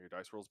time, may your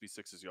dice rolls be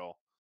sixes, y'all.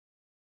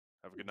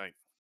 Have a good night.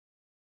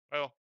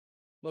 well,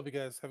 Love you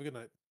guys. Have a good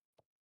night.